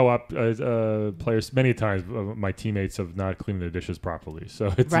co-op players many times. My teammates of not cleaning their dishes properly.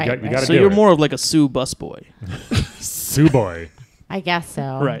 So it's Right, you right. got to So do you're it. more of like a Sue busboy. Sue boy. I guess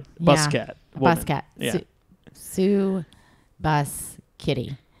so. Right. Yeah. Bus cat. woman. Bus cat. Yeah. Sue, bus,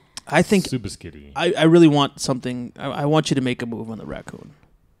 kitty. I think Super skitty. I really want something. I want you to make a move on the raccoon.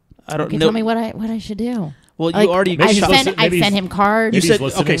 I don't Okay, know. tell me what I should do. Well, Like, you already Maybe I've he's shot- listen- sent maybe he's- him cards. You maybe said he's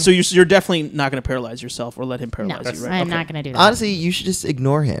listening. okay, so you're definitely not going to paralyze yourself or let him No, paralyze you, right? I'm Okay. not gonna do that. Honestly, you should just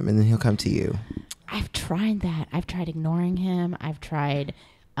ignore him, and then he'll come to you. I've tried that. I've tried ignoring him. I've tried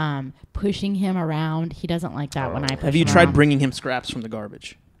pushing him around. He doesn't like that when I push Have you him tried around. bringing him scraps from the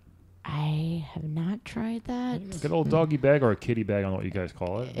garbage? I have not tried that. Get an old doggy bag or a kitty bag. I don't know what you guys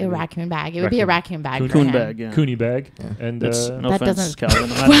call it. A raccoon bag. It would be a raccoon bag. for Coon him. bag, yeah. Cooney bag. And That's no That offense, doesn't- Calvin. I'm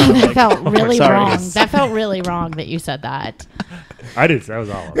not Well, trying to, that like- felt really sorry. wrong. That felt really wrong that you said that. I did. That was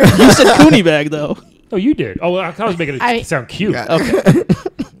all. You said Cooney bag though. Oh, you did. Oh, well, I was making it sound cute. Yeah. Okay.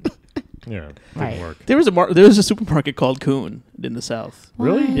 Yeah, didn't Right. work. There was a supermarket called Coon in the South.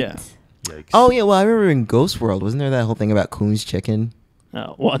 Really? What? Yeah. Yikes. Oh yeah, well I remember in Ghost World, wasn't there that whole thing about Coon's chicken?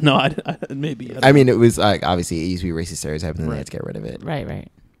 Oh, well, no, I maybe. I mean, it was like obviously it used to be racist stereotype, and then they Right. had to get rid of it. Right.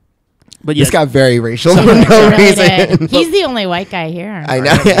 but yeah, This got very racial So- for It no really reason. did. He's the only white guy here. I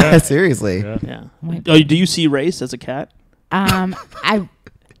know, yeah, seriously. Yeah. yeah. White- Oh, do you see race as a cat?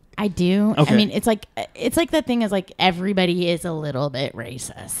 I do. Okay. I mean, it's like the thing is like everybody is a little bit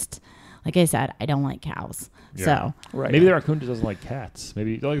racist. Like I said, I don't like cows. Yeah. So Right. Maybe the raccoon just doesn't like cats.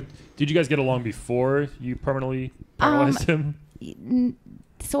 Maybe. Like, did you guys get along before you permanently paralyzed him?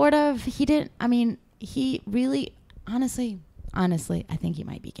 sort of. He didn't. I mean, he really, honestly, I think he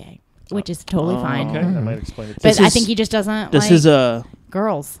might be gay, which is totally fine. Okay, that might explain it. But Does I his- think he just doesn't Does like his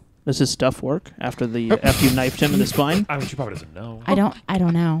girls. Does his stuff work after you knifed him in the spine? I mean, she probably doesn't know. I don't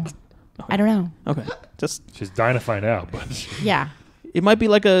know. I don't know. Okay, just She's dying to find out, but Yeah. it might be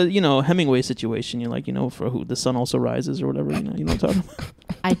like a Hemingway situation. You're like for who the sun also rises or whatever. You know what I'm talking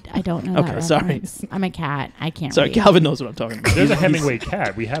about. I don't know Okay, that sorry. reference. I'm a cat. I can't Sorry, read. Calvin knows what I'm talking about. there's a Hemingway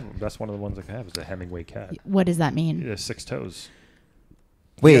cat. We have them. That's one of the ones I have. Is a Hemingway cat. What does that He mean? has 6 toes.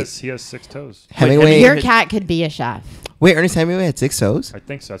 Wait, He has 6 toes. Hemingway. Your cat could be a chef. Wait, Ernest Hemingway had 6 toes. I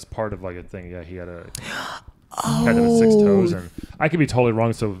think so. That's part of like a thing. Yeah, he had a cat that had 6 toes, and I could be totally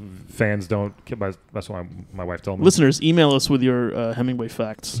wrong. So fans don't. That's why my wife told me. Listeners, email us with your Hemingway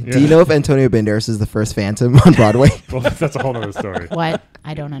facts. Yeah. Do you know if Antonio Banderas is the first Phantom on Broadway? Well, that's a whole other story. What?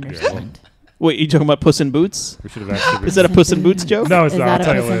 I don't understand. Wait, you talking about Puss in Boots? We should have actually. Is that a Puss in Boots joke? No, it's Is not. I'll that a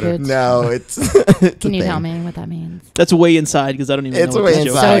tell you Puss in later. Boots? No, it's. it's Can a you tell thing. me what that means? That's way inside because I don't even It's know what way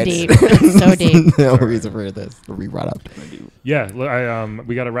this joke inside. So deep. It's so deep. No reason for this to be brought up. Yeah,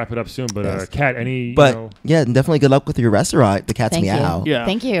 we got to wrap it up soon. But Yes. Kat, any? But yeah, definitely good luck with your restaurant, the Cat's Thank Meow. you. Yeah.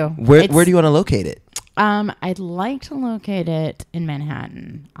 Thank you. Where do you want to locate it? I'd like to locate it in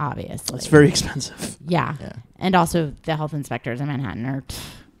Manhattan, obviously. It's very expensive. Yeah. Yeah. And also the health inspectors in Manhattan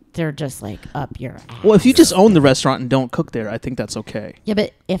they're just like up your ass. Well, if you just own the restaurant and don't cook there, I think that's okay. Yeah,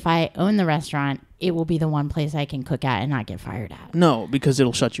 but if I own the restaurant, it will be the one place I can cook at and not get fired at. No, because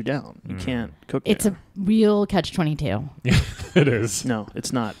it'll shut you down. You can't cook It's there. a real catch-22. it is No,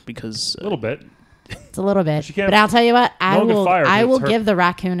 it's not because a little bit. It's a little bit. She can't- But I'll tell you what, No one can fire her, I it's will her- give the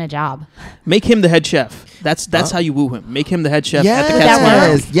raccoon a job. make him the head chef. That's how you woo him. Make him the head chef at the Yes, Cat's that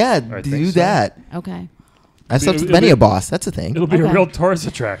Meow. work? yeah, I do think so. that. Okay. I've slept It'll with many be- a boss. That's a thing. It'll be a Okay. real tourist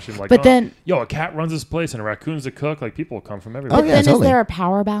attraction. Like, But then- yo, a cat runs this place and a raccoon's a cook. Like, people will come from everywhere. Oh, yeah, Then totally. is there a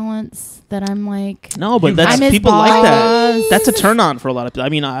power balance that I'm like... No, but that's I'm his people like that. boss. That's a turn on for a lot of people. I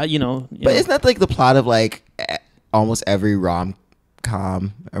mean, But isn't that like the plot of like almost every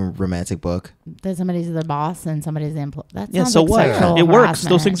rom-com romantic book? That somebody's the boss and somebody's the employee. That yeah. sounds So like what? sexual It works. harassment.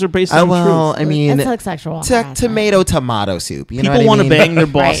 Those things are based Oh on well, truth. I mean, That's like sexual harassment. tomato soup. You know People what I want to mean? bang their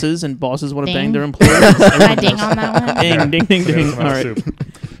Right. bosses, and bosses want to bang Ding. their employees. Can I ding on that one? Ding, ding, ding, So, yeah, ding. some All other right. soup.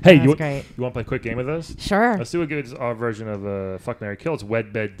 Hey, That's you great. want to play a quick game with us? Sure. Let's do a good our version of Fuck, Marry, Kill. It's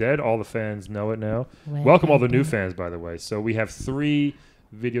Wed, Bed, Dead. All the fans know it now. Wed, Welcome all the Bed, new Dead. fans, by the way. So we have 3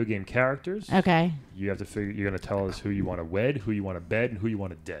 video game characters. Okay. You have to figure. You're going to tell us who you want to wed, who you want to bed, and who you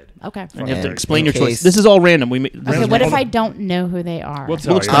want to dead. Okay. And you have to And explain in your choice. case- This is all random. We Okay, Random- what if all I the- don't know who they are? We'll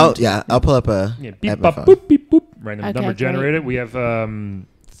tell you. Oh yeah, I'll pull up a Yeah, beep, at my bop, phone. boop, beep, boop. Random Okay, number great. generated. We have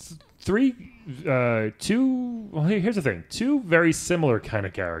 3, 2. Well, here's the thing: 2 very similar kind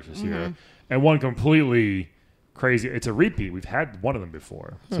of characters Mm-hmm. here, and one completely crazy. It's a repeat. We've had one of them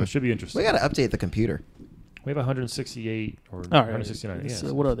before, so it should be interesting. We gotta update the computer. We have 168 or All right. 169. Yeah.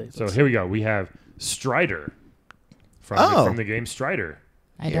 So what are they? So here we go. We have Strider from, from the game Strider.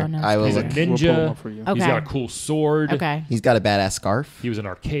 I don't know. I will He's a look. We'll pull them ninja. up for you. Okay. He's got a cool sword. Okay. He's got a badass scarf. He was in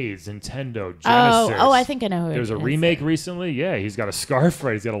arcades, Nintendo, Genesis. Oh, I think I know who There was it a is. remake recently. Yeah, he's got a scarf.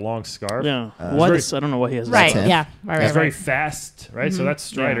 Right, he's got a long scarf. Yeah. Uh, What? It's I don't know what he has. Right. him. Yeah. Right. He's Right. very right. fast. Right, so that's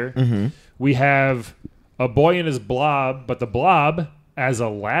Strider. Mm-hmm. We have a boy in his blob, but the blob as a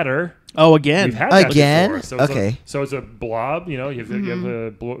ladder. Oh, again. We've had that Again? before. So it's Okay. so it's a blob. You know, you have a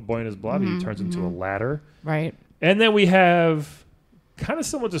boy in his blob. He turns into a ladder. Right. And then we have, kind of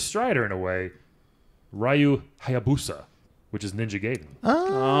similar to Strider in a way, Ryu Hayabusa, which is Ninja Gaiden.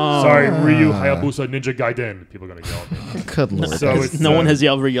 Oh. Sorry, Ryu Hayabusa Ninja Gaiden. People are going to yell at me. Good lord. So it's, No one has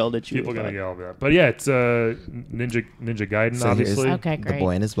ever yelled at you. People are going to yell at that. But yeah, it's Ninja Gaiden, So here's obviously. Okay. the Great.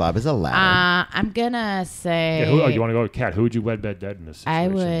 boy in his blob is a ladder. I'm gonna say. Yeah, you want to go with Cat? Who would you wed, bed, dead in this situation? I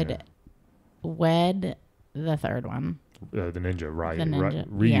would here? wed the third one. The ninja, Ryu, The ninja,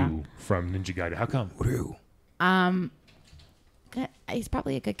 Ryu yeah. from Ninja Gaiden. How come? He's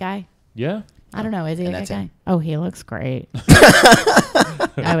probably a good guy. Yeah? I don't know. Is he And a good that's guy? him. Oh, he looks great.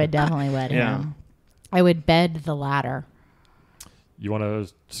 I would definitely wed Yeah. him. I would bed the ladder. You want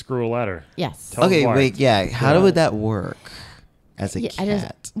to screw a ladder? Yes. Tell Okay, us why. wait, yeah. How Yeah. would that work as a Yeah,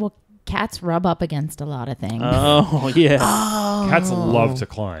 cat? well, cats rub up against a lot of things. Oh, yeah. Cats love to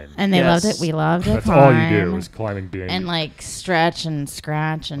climb. And they Yes. loved it. We loved it. That's all you do is climbing being. And like stretch and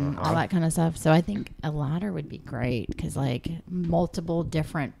scratch and Uh-huh. all that kind of stuff. So I think a ladder would be great because like multiple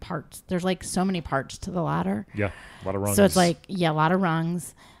different parts. There's like so many parts to the ladder. Yeah, a lot of rungs. So it's like, yeah, a lot of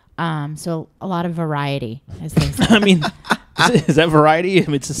rungs. So a lot of variety, as they say. I mean, is that variety? I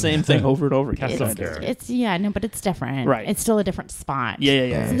mean, it's the same thing over and over again. Cats don't care. It's yeah, no, but it's different. Right. It's still a different spot.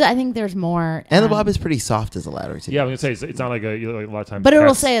 Yeah. So I think there's more. And the blob is pretty soft as a ladder, too. Yeah, I was gonna say it's not like a lot of times. But it'll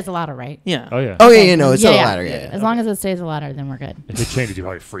cats- say it's a ladder, right? Yeah. Oh yeah. Oh, yeah, no, it's Yeah, not yeah. a ladder. Yeah, yeah. As long as it stays a ladder, then we're good. If it changes, you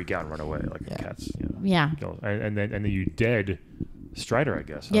probably freak out and run away like Yeah. cats. You know. Yeah. And then you dead Strider, I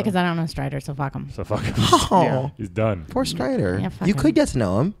guess. Yeah, huh? because I don't know Strider, so fuck him. So fuck him. Oh, He's done. poor Strider. Yeah, fuck You him. could get to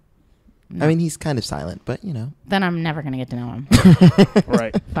know him. No. I mean, he's kind of silent, but you know. Then I'm never gonna get to know him.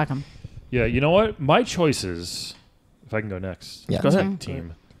 Right. Fuck him. Yeah, you know what? My choices, if I can go next. Yeah. Go ahead. Mhm.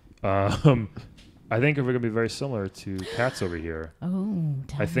 Team. I think we're going to be very similar to Pat's over here. Oh,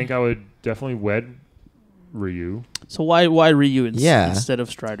 I think I would definitely wed Ryu. So why Ryu Yeah. instead of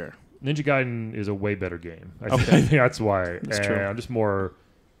Strider? Ninja Gaiden is a way better game. I Okay. think that's why. That's and true. I'm just more.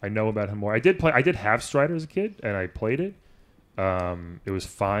 I know about him more. I did have Strider as a kid, and I played it. It was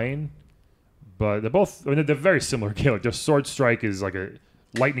fine, but they're both. I mean, they're very similar game. Like, their sword strike is like a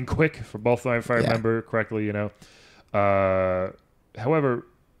lightning quick for both of them, if I Yeah. remember correctly. You know. However,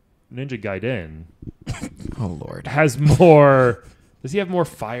 Ninja Gaiden Oh Lord. has more. Does he have more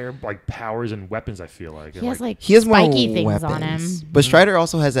fire like powers and weapons? I feel like. he And, has like He has more spiky things weapons, on him. but Strider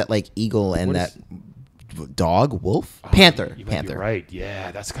also has that like eagle and What that is- dog, wolf, Oh, panther, you might be panther. right.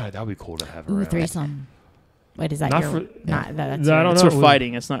 Yeah, that's kind of that would be cool to have Ooh, around. threesome. Wait, is that Not your? for- Not that's No, I your- don't It's know. for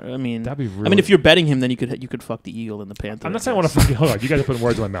fighting. It's not. I mean, That'd be really. I mean, if you're betting him, then you could fuck the eagle and the panther. I'm not saying I want to fucking. Hold on, you guys are putting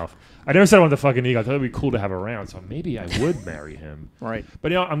words in my mouth. I never said I wanted to fucking eagle. I thought it'd be cool to have around, so maybe I would marry him. Right.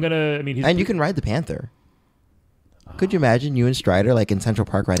 But you know, I'm gonna. I mean, he's. And you can ride the panther. Could you imagine you and Strider like in Central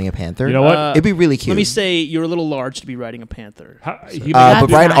Park riding a panther? You know what? It'd be really cute. Let me say you're a little large to be riding a panther. He That's but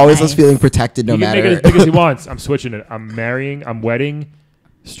Brian not always nice. was feeling protected no he can make it matter. as big as he wants. I'm switching it. I'm wedding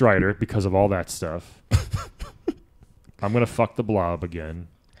Strider because of all that stuff. I'm gonna fuck the blob again.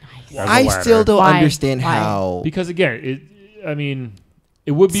 as a I ladder. still don't Why? understand Why? how. Because again, I mean,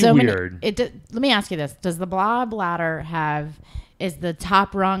 it would be so many- weird. let me ask you this: does the blob ladder is the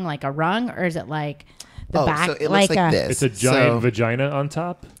top rung like a rung, or is it like the back so it looks like a? this. It's a giant So- vagina on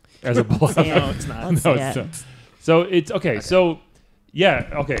top as a blob. See it. No, it's not. Let's No, see it's it. not. So it's okay. So yeah,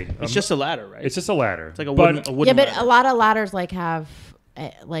 okay. It's just a ladder, right? it's just a ladder. It's like a But, wooden. Yeah, but ladder. a lot of ladders like have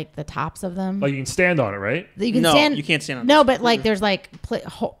like the tops of them. like you can stand on it, right? You can No, stand. you can't stand on No, this. but like there's like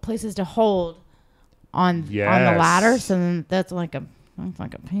places to hold on the Yes. ladder, so then that's like a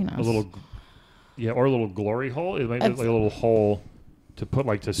penis. A little, yeah, or a little glory hole. It might be It's- like a little hole to put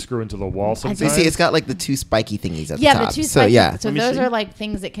like to screw into the wall. So Sometimes. you see, it's got like the two spiky thingies at yeah, the top. the two so spiky. yeah, So Let me those see. are like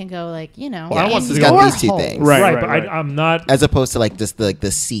things that can go like Well, I in want to It's go- got your these two hole. things. right, Right, but right. I'm not. as opposed to like this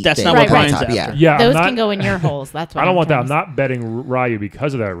the seat. That's thing not on what the Brian's top. after. Yeah. Yeah, I'm Those not, can go in your holes. That's what I don't I'm want that. trying I'm to not betting Ryu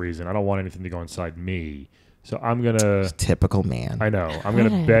because of that reason. I don't want anything to go inside me. So I'm gonna. Typical man. I know. I'm gonna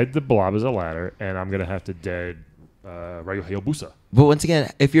Right. bed the blob as a ladder, and I'm gonna have to dead Ryu Hayabusa. But once again,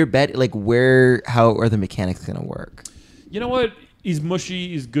 if you're like how are the mechanics gonna work? You know what? He's mushy.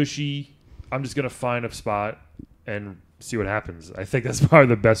 He's gushy. I'm just gonna find a spot and see what happens. I think that's probably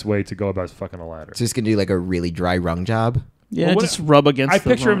the best way to go about fucking a ladder. So he's gonna do like a really dry rung job. Yeah, Well, what- just rub against. I the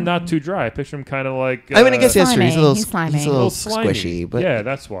picture him rung. not too dry. I picture him kind of like. I mean, I guess that's true. He's a Slimy. little, He's slimy. he's a a little little slimy. squishy, but yeah,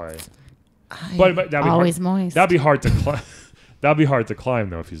 that's why. I- But that'd be always hard. moist. That'd be hard to climb. That'd be hard to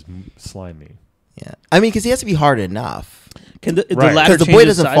climb though if he's slimy. yeah. I mean, because he has to be hard enough. Can the Right. ladder Because the change boy its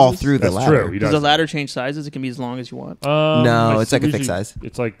doesn't fall sizes? through the That's ladder. true. He Does the doesn't. ladder change sizes? It can be as long as you want. No, it's like a fixed usually- size.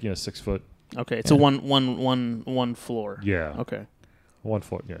 It's like 6 foot. Okay, it's a one floor. Yeah. Okay. 1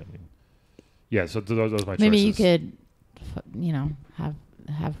 foot. Yeah. I mean, yeah. So those are my Maybe you choices. could,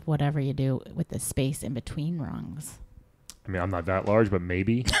 have whatever you do with the space in between rungs. I mean, I'm not that large, but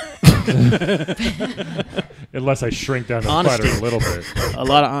maybe. Unless I shrink down the Honesty. ladder a little bit. A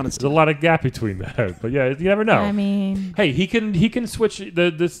lot of honesty. There's a lot of gap between that. But yeah, you never know. I mean, Hey, he can switch.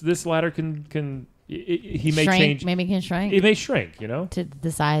 This ladder can he may shrink, change. Maybe can shrink It may shrink. You know, to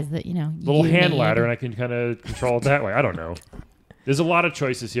the size that little you hand need. ladder, and I can kind of control it that way. I don't know. There's a lot of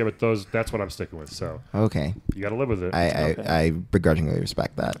choices here, but that's what I'm sticking with. So Okay, you got to live with it. I begrudgingly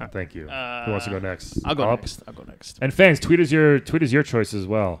respect that. Thank you. Who wants to go next? I'll go Up? next. I'll go next. And fans, tweet us your choice as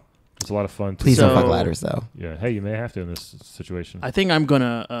well. It's a lot of fun. to Please see. don't fuck So- ladders though. Yeah. Hey, you may have to in this situation. I think I'm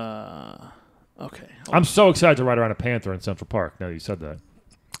gonna. Okay. I'm so excited to ride around a panther in Central Park. Now that you said that.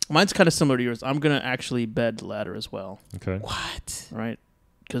 Mine's kind of similar to yours. I'm gonna actually bed the ladder as well. Okay. What? Right.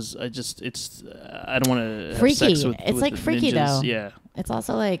 Because I don't want to Freaky. Sex with, It's with like the freaky, ninjas. though. Yeah. It's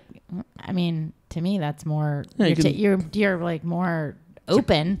also like, I mean, to me, that's more. Yeah, you you're like more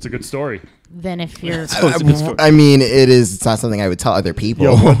open It's a good story. than if you're. It's a good story. I mean, it's not something I would tell other people.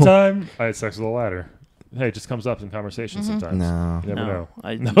 Yo, one time I had sex with a ladder. Hey, it just comes up in conversation Mm-hmm. sometimes. No. You never know.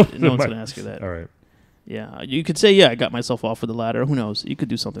 No one's my- gonna ask you that. All right. Yeah, you could say, I got myself off with the ladder. Who knows? You could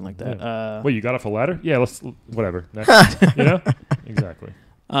do something like that. Wait, you got off a ladder? Yeah, let's whatever. Next. You know? Exactly.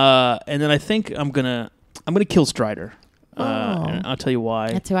 And then I think I'm gonna kill Strider. Oh. And I'll tell you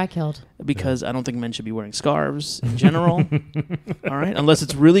why. That's who I killed. Because I don't think men should be wearing scarves in general. All right, unless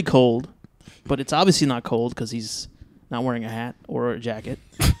it's really cold. But it's obviously not cold because he's not wearing a hat or a jacket.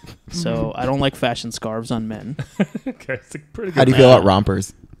 So I don't like fashion scarves on men. Okay, it's a pretty good. How do you feel about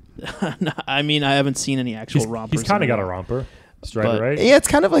rompers? I mean, I haven't seen any actual rompers. He's kind of in got a while. romper, Strider, But- right? Yeah, it's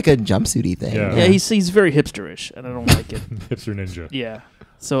kind of like a jumpsuity thing. Yeah. Yeah, he's very hipsterish, and I don't like it. Hipster ninja. Yeah.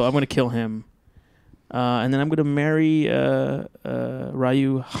 So I'm gonna kill him, and then I'm gonna marry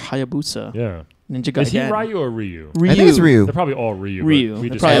Ryu Hayabusa. Yeah. Ninja Gaiden. Is he Ryu or Ryu? I think it's Ryu. They're probably all Ryu. but Ryu. We They're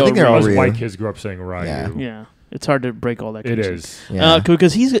just probably I think they're all us Ryu. white kids grew up saying Ryu. Yeah. Yeah. It's hard to break all that. It connection. is. Yeah.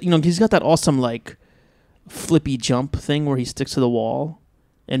 Because he's got that awesome like flippy jump thing where he sticks to the wall,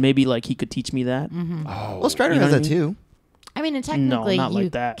 and maybe like he could teach me that. Mm-hmm. Oh. Well, Strider You know has what that I too. I mean, and technically not you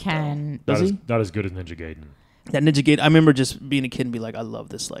like that, can. Does he? Not as good as Ninja Gaiden. That Ninja Gaiden. I remember just being a kid and be like, I love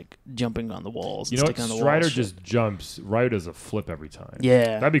this like jumping on the walls. You and know what? sticking on the Strider walls. just jumps. Ryu does a flip every time.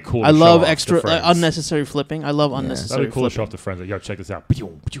 Yeah. That'd be cool. I to show love off to extra friends. unnecessary flipping. I love unnecessary That'd be cool to show flipping. off to friends. Like, yo, check this out.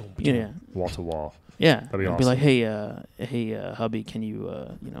 Yeah. Wall to wall. Yeah, That'd be I'd awesome. be like, hey, hubby, can you,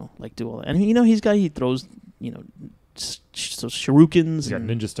 like do all that? And he throws, those shurikens. He's got And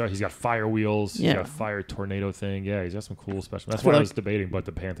ninja star. He's got fire wheels. Yeah. He's got fire tornado thing. Yeah, he's got some cool special. That's I feel what I like- was debating, but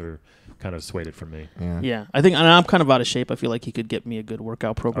the Panther kind of swayed it for me. yeah, I think, and I'm kind of out of shape. I feel like he could get me a good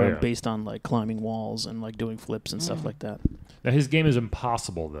workout program yeah. based on like climbing walls and like doing flips and stuff like that. Now his game is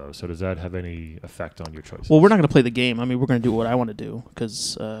impossible though. So does that have any effect on your choices? Well, we're not going to play the game. I mean, we're going to do what I want to do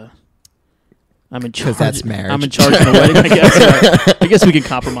because I'm in charge. 'Cause that's marriage. I'm in charge of the wedding. I guess. I guess we can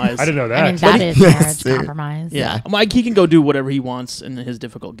compromise. I didn't know that. I mean, that is Yes, marriage sir. compromise. Yeah, Mike, he can go do whatever he wants in his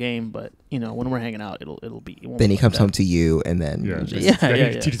difficult game, but when we're hanging out, it'll be. It won't Then be he comes like home to you, and then Yeah, you just- Yeah.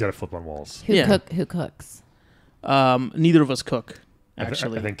 He teaches how to flip on walls. Who Yeah. Who cooks? that. Neither of us cook. I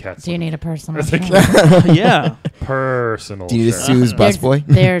Actually, think cats. Do you need a personal I think- chef? yeah. personal? do you need a chef. Sue's busboy?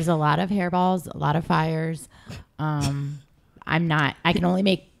 There's a lot of hairballs, a lot of fires. I can only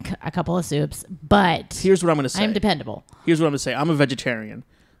make a couple of soups, but Here's what I'm going to say. I'm dependable. Here's what I'm going to say. I'm a vegetarian,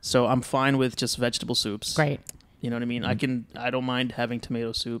 so I'm fine with just vegetable soups. Great. You know what I mean? I don't mind having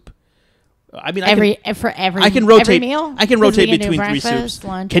tomato soup. I mean, For every I can rotate. every meal. I can 'Cause we rotate do between three breakfast, soups.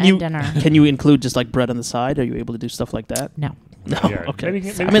 lunch, Can and you dinner. can you include just like bread on the side? Are you able to do stuff like that? No. No. Yeah, Okay. maybe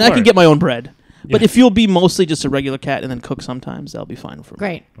I mean, I can learn. get my own bread, but Yeah. if you'll be mostly just a regular cat and then cook sometimes, that'll be fine for me.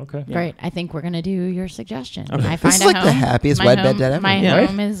 Great. Okay. Great. I think we're gonna do your suggestion. Okay. I find This is a like the home. happiest My wed home- bed ever. My Yeah.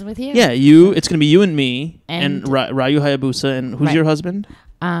 home is with you. Yeah, it's going to be you and me and, And- Ryu Hayabusa, and who's Right. your husband?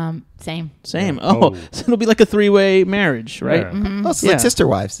 Same. Same. Yeah. Oh, Oh. so it'll be like a three-way marriage, right? Yeah. Mhm. Oh, it's Yeah. like sister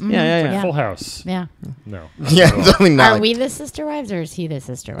wives. Yeah, yeah, yeah. Yeah. Full house. Yeah. No. Yeah, definitely not. Are like- we the sister wives or is he the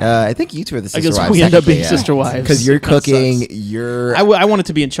sister wife? I think you two are the I sister guess wives. we end up being technically, sister wives. because you're It kinda cooking. sucks. You're. I wanted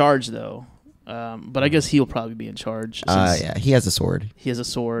to be in charge though, but I guess he'll probably be in charge. Since yeah, he has a sword. he has a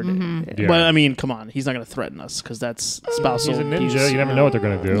sword. Mhm. Yeah. But I mean, come on, he's not going to threaten us because that's spousal. He's a abuse. ninja. You never know what they're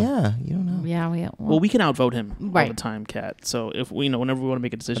gonna do. Yeah, you don't know. Yeah. Well, we can outvote him all the Right. time, Cat. So if we, whenever we want to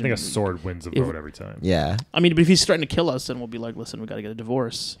make a I decision, think a sword wins a If- vote every time. Yeah, I mean, but if he's threatening to kill us, then we'll be like, listen, we got to get a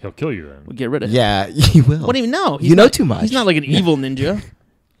divorce. He'll kill you then. We get rid of him. yeah, he will. What do you know? You know too much. He's not like an evil ninja.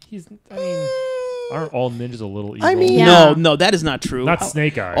 I mean, aren't all ninjas a little evil? I mean- Yeah. No, that is not true. not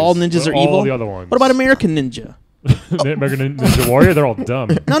Snake Eyes. all ninjas but are all evil? the other ones. What about American Ninja? American Ninja Warrior? They're all dumb.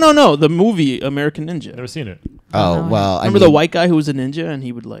 No. The movie American Ninja. Never seen it. Oh well, Remember the white guy who was a ninja and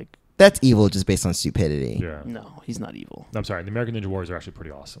he would like? That's evil, just based on stupidity. Yeah. No, he's not evil. I'm sorry. The American Ninja Warriors are actually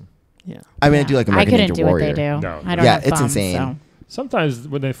pretty awesome. Yeah. I mean, I do like I American couldn't Ninja do Warrior. what they do. No. I don't Yeah, have it's thumbs, insane. so. Sometimes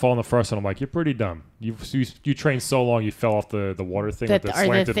when they fall in the first one, I'm like, you're pretty dumb. You trained so long, you fell off the water thing with the or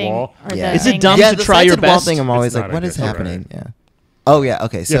slanted thing, wall. or Yeah. the Is it thing- dumb Yeah, to the try your slanted wall best? thing. I'm always It's like, not what a is good- happening? Yeah. Oh yeah.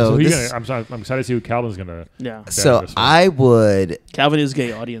 Okay. Yeah, So he's this. I'm excited to see who Calvin's gonna. Yeah. So this one. I would. Calvin is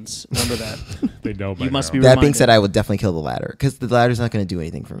gay, audience. Remember that. They know. By You must now. be That being reminded. said, I would definitely kill the ladder because the ladder's not going to do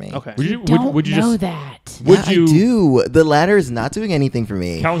anything for me. Okay. Would you? Don't Would you know just? that. Would Yeah, you? I do. The ladder is not doing anything for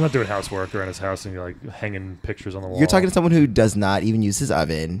me. Calvin's not doing housework around his house, and you're like hanging pictures on the wall. You're talking to someone who does not even use his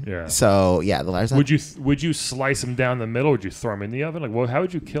oven. Yeah. So yeah, the ladder's not. Would you slice him down the middle? Or would you throw him in the oven? Like, well, how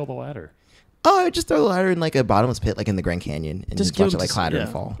would you kill the ladder? Oh, I would just throw the ladder in like a bottomless pit, like in the Grand Canyon, and Just just give watch him it like to- clatter and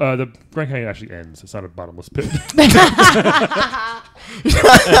yeah. fall. The Grand Canyon actually ends. It's not a bottomless pit.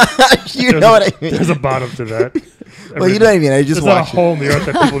 You know what I mean? There's a bottom to that. Well, you know what I mean. I just There's not a watch it. hole in the earth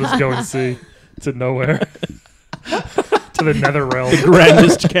that people just go and see to nowhere. To the nether realm.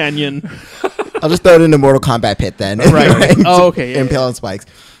 Grandest Canyon. I'll just throw it in the Mortal Kombat pit then. Right. Oh, okay, yeah, Impale yeah. on spikes.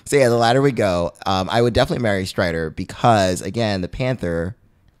 So yeah, the ladder would go. I would definitely marry Strider because again, the Panther.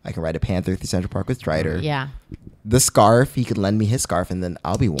 I can ride a Panther through Central Park with Strider. Yeah. the scarf. He could lend me his scarf, and then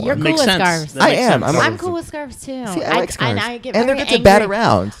I'll be warm. You're cool Makes with sense. scarves. That I makes am. sense. I'm cool with scarves too. See, I like scarves. And I get and they're very good to bat angry.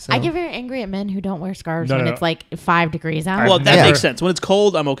 around. So. I get very angry at men who don't wear scarves No, when no, it's like 5 degrees out. Well, that Yeah. makes sense. When it's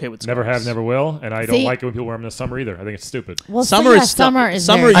cold, I'm okay with Never scarves. have, never will, and I don't See? like it when people wear them in the summer either. I think it's stupid. well, Summer is dumb. summer is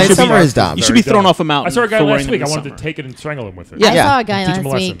Summer very you I- should summer be, is dumb. You should be Very thrown dumb. off a mountain. I saw a guy for last wearing them week. in I the wanted to summer. take it and strangle him with it. Yeah. I saw a guy Teach him a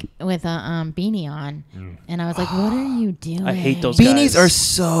last lesson. week with a beanie on, and I was like, "What are you doing?" I hate those Beanies guys. are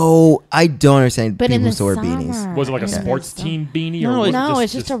so. I don't understand But in people the who wear summer, beanies. Was it like a in the sports summer- team beanie? No, or was it No,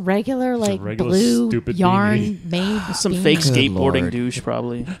 it's just a regular just a like regular blue stupid yarn beanie. made. Some beanie. fake Good skateboarding Lord. douche,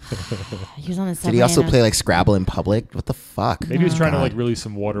 probably. He was on the Did subway. he also and play like Scrabble in public? What the fuck? Maybe he was trying to God. like release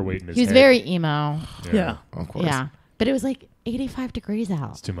some water weight in his He was head. very emo. Yeah. Of course. Yeah, but it was like 85 degrees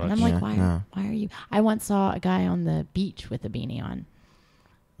out. It's too And much. I'm like, Yeah, why? no. Why are you? I once saw a guy on the beach with a beanie on.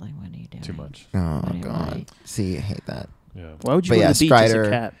 Like, what are you doing? Too much. Oh What do you god. like? See, I hate that. Yeah. Why would you But go yeah, to the beach as a Strider-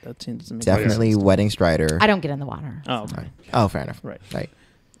 cat? That seems to make Definitely wedding Strider. I don't get in the water. Oh, okay. Oh, fair enough. Right. Right.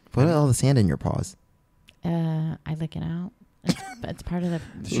 Put all the sand in your paws. I lick it out. It's part of the.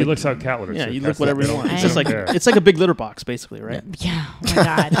 She looks out cat litter. Yeah, so you that's look whatever the- you want. It's I just like Yeah. it's like a big litter box, basically, right? Yeah. Oh my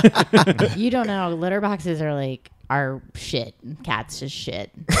god. You don't know. Litter boxes are like are shit. Cats is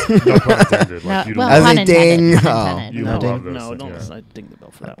shit. No pun intended. No, Like, you well, don't As pun a intended. ding. Pun Oh. intended. You No, love ding. those No, things, don't yeah. listen. I ding the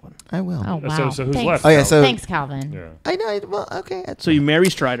bell for that one. I will. Oh wow. So who's Thanks. left? Oh, yeah, now? so- Thanks, Calvin. Yeah. I know. Well, okay. So you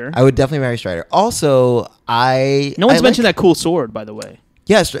marry Strider. I would definitely marry Strider. Also, No one's mentioned that cool sword, by the way.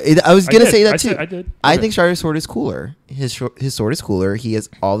 Yes, I was I gonna did. say that I too. said- I did. I Okay. think Strider's sword is cooler. His sword is cooler. He has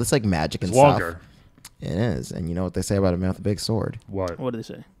all this like magic It's and stuff. longer. It is, and you know what they say about a man with a big sword? What? What do they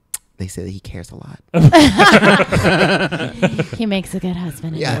say? They say that he cares a lot. He makes a good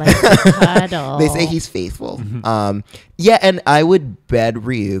husband. Yeah. And he likes to cuddle. They say he's faithful. Mm-hmm. Yeah, and I would bed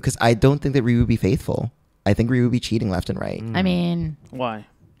Ryu because I don't think that Ryu would be faithful. I think Ryu would be cheating left and right. I mean, Why?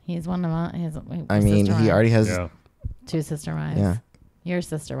 he's one of my. I mean, he already has. Yeah. 2 sister wives. Yeah. You're a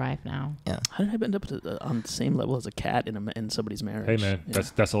sister wife now. How did I end up on the same level as a cat in somebody's marriage? Hey man, Yeah.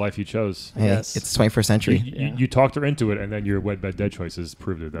 that's the life you chose. Hey, Yes. it's 21st You, century. you talked her into it, and then your wed bed dead choices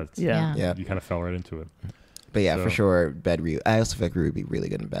proved it. That's Yeah. Yeah, You kind of fell right into it. but yeah, for So- sure, bed Ryu. I also feel like Ryu would be really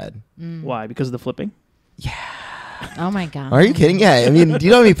good in bed. Why? Because of the flipping? Oh my god. Are you kidding? Yeah, I mean, do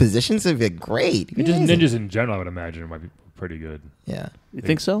you know how many positions? It'd be great. It'd be Just amazing. ninjas in general, I would imagine, might be pretty good. Yeah. You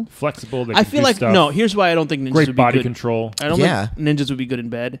think so? Flexible. They I can feel do like stuff. no. Here's why I don't think ninjas Great would be body good. control. I don't Yeah. think ninjas would be good in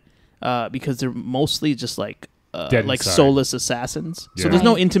bed because they're mostly just like Dead like inside. soulless assassins. So Yeah. there's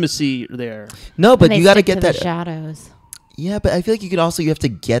no Right. intimacy there. No, but And they you got to stick get to that. the shadows. Yeah, but I feel like you have to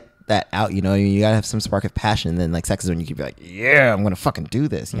get that out. You know, you got to have some spark of passion. And then like sex is when you can be like, yeah, I'm gonna fucking do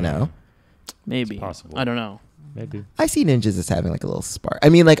this. You know. Maybe. possible. I don't know. Maybe. I see ninjas as having like a little spark. I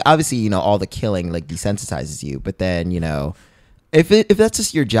mean, like obviously, you know, all the killing like desensitizes you, but then you know, if that's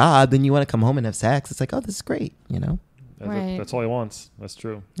just your job, then you want to come home and have sex. It's like, oh, this is great. You know. Right. That's all he wants. That's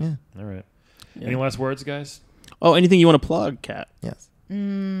true. Yeah. All right. Yeah. Any last words, guys? Oh, anything you want to plug, Kat? Yes.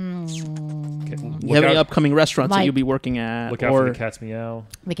 Okay. You have any upcoming restaurants that Like- you'll be working at? Look out or for the cat's meow.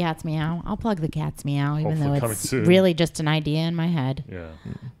 The cat's meow. I'll plug the cat's meow, even Hopefully though coming it's soon. really just an idea in my head.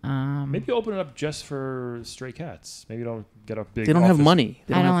 Yeah. Maybe open it up just for stray cats. Maybe don't get a big. they don't have office- money.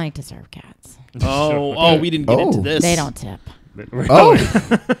 They I don't have- like to serve cats. Oh, we didn't get into Oh. this. They don't tip. Really?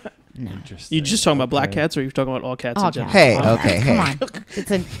 Oh. No. Interesting. You just talking about black Okay. cats, or you talking about all cats All in general? cats. Hey, All okay, cats. hey. Come on.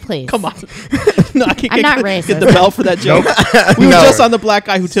 It's a please. Come on. No, I can't I'm not get racist. the bell for that joke. We were No. just on the Black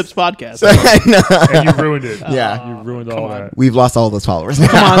Guy Who Tips podcast. I know. And you ruined it. Yeah. You ruined come all on. that. We've lost all those followers now.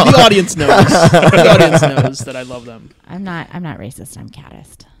 Come on, the audience knows. The audience knows that I love them. I'm not racist. I'm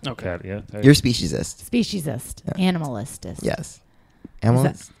catist. Okay. Cat, yeah. Hey. You're speciesist. Speciesist. Animalistist. Yes. Is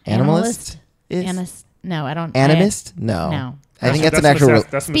Animalist? that Animalist? Is No, I don't. animist? No. No. I think that's an an actual.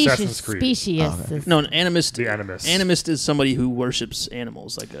 That's an Assassin's Creed. Speciesist. is- No, an animist. The animist. Animist is somebody who worships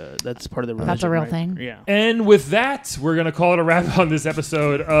animals. Like that's part of the religion. That's a real right? thing? Yeah. And with that, we're going to call it a wrap on this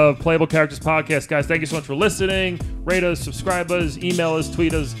episode of Playable Characters Podcast. Guys, thank you so much for listening. Rate us, subscribe us, email us,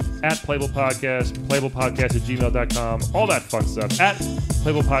 tweet us at Playable Podcast, playablepodcast@gmail.com, all that fun stuff. At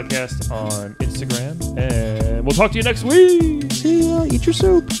Playable Podcast on Instagram. And we'll talk to you next week. See ya. Eat your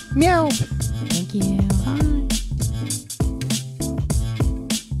soup. Meow. Thank you.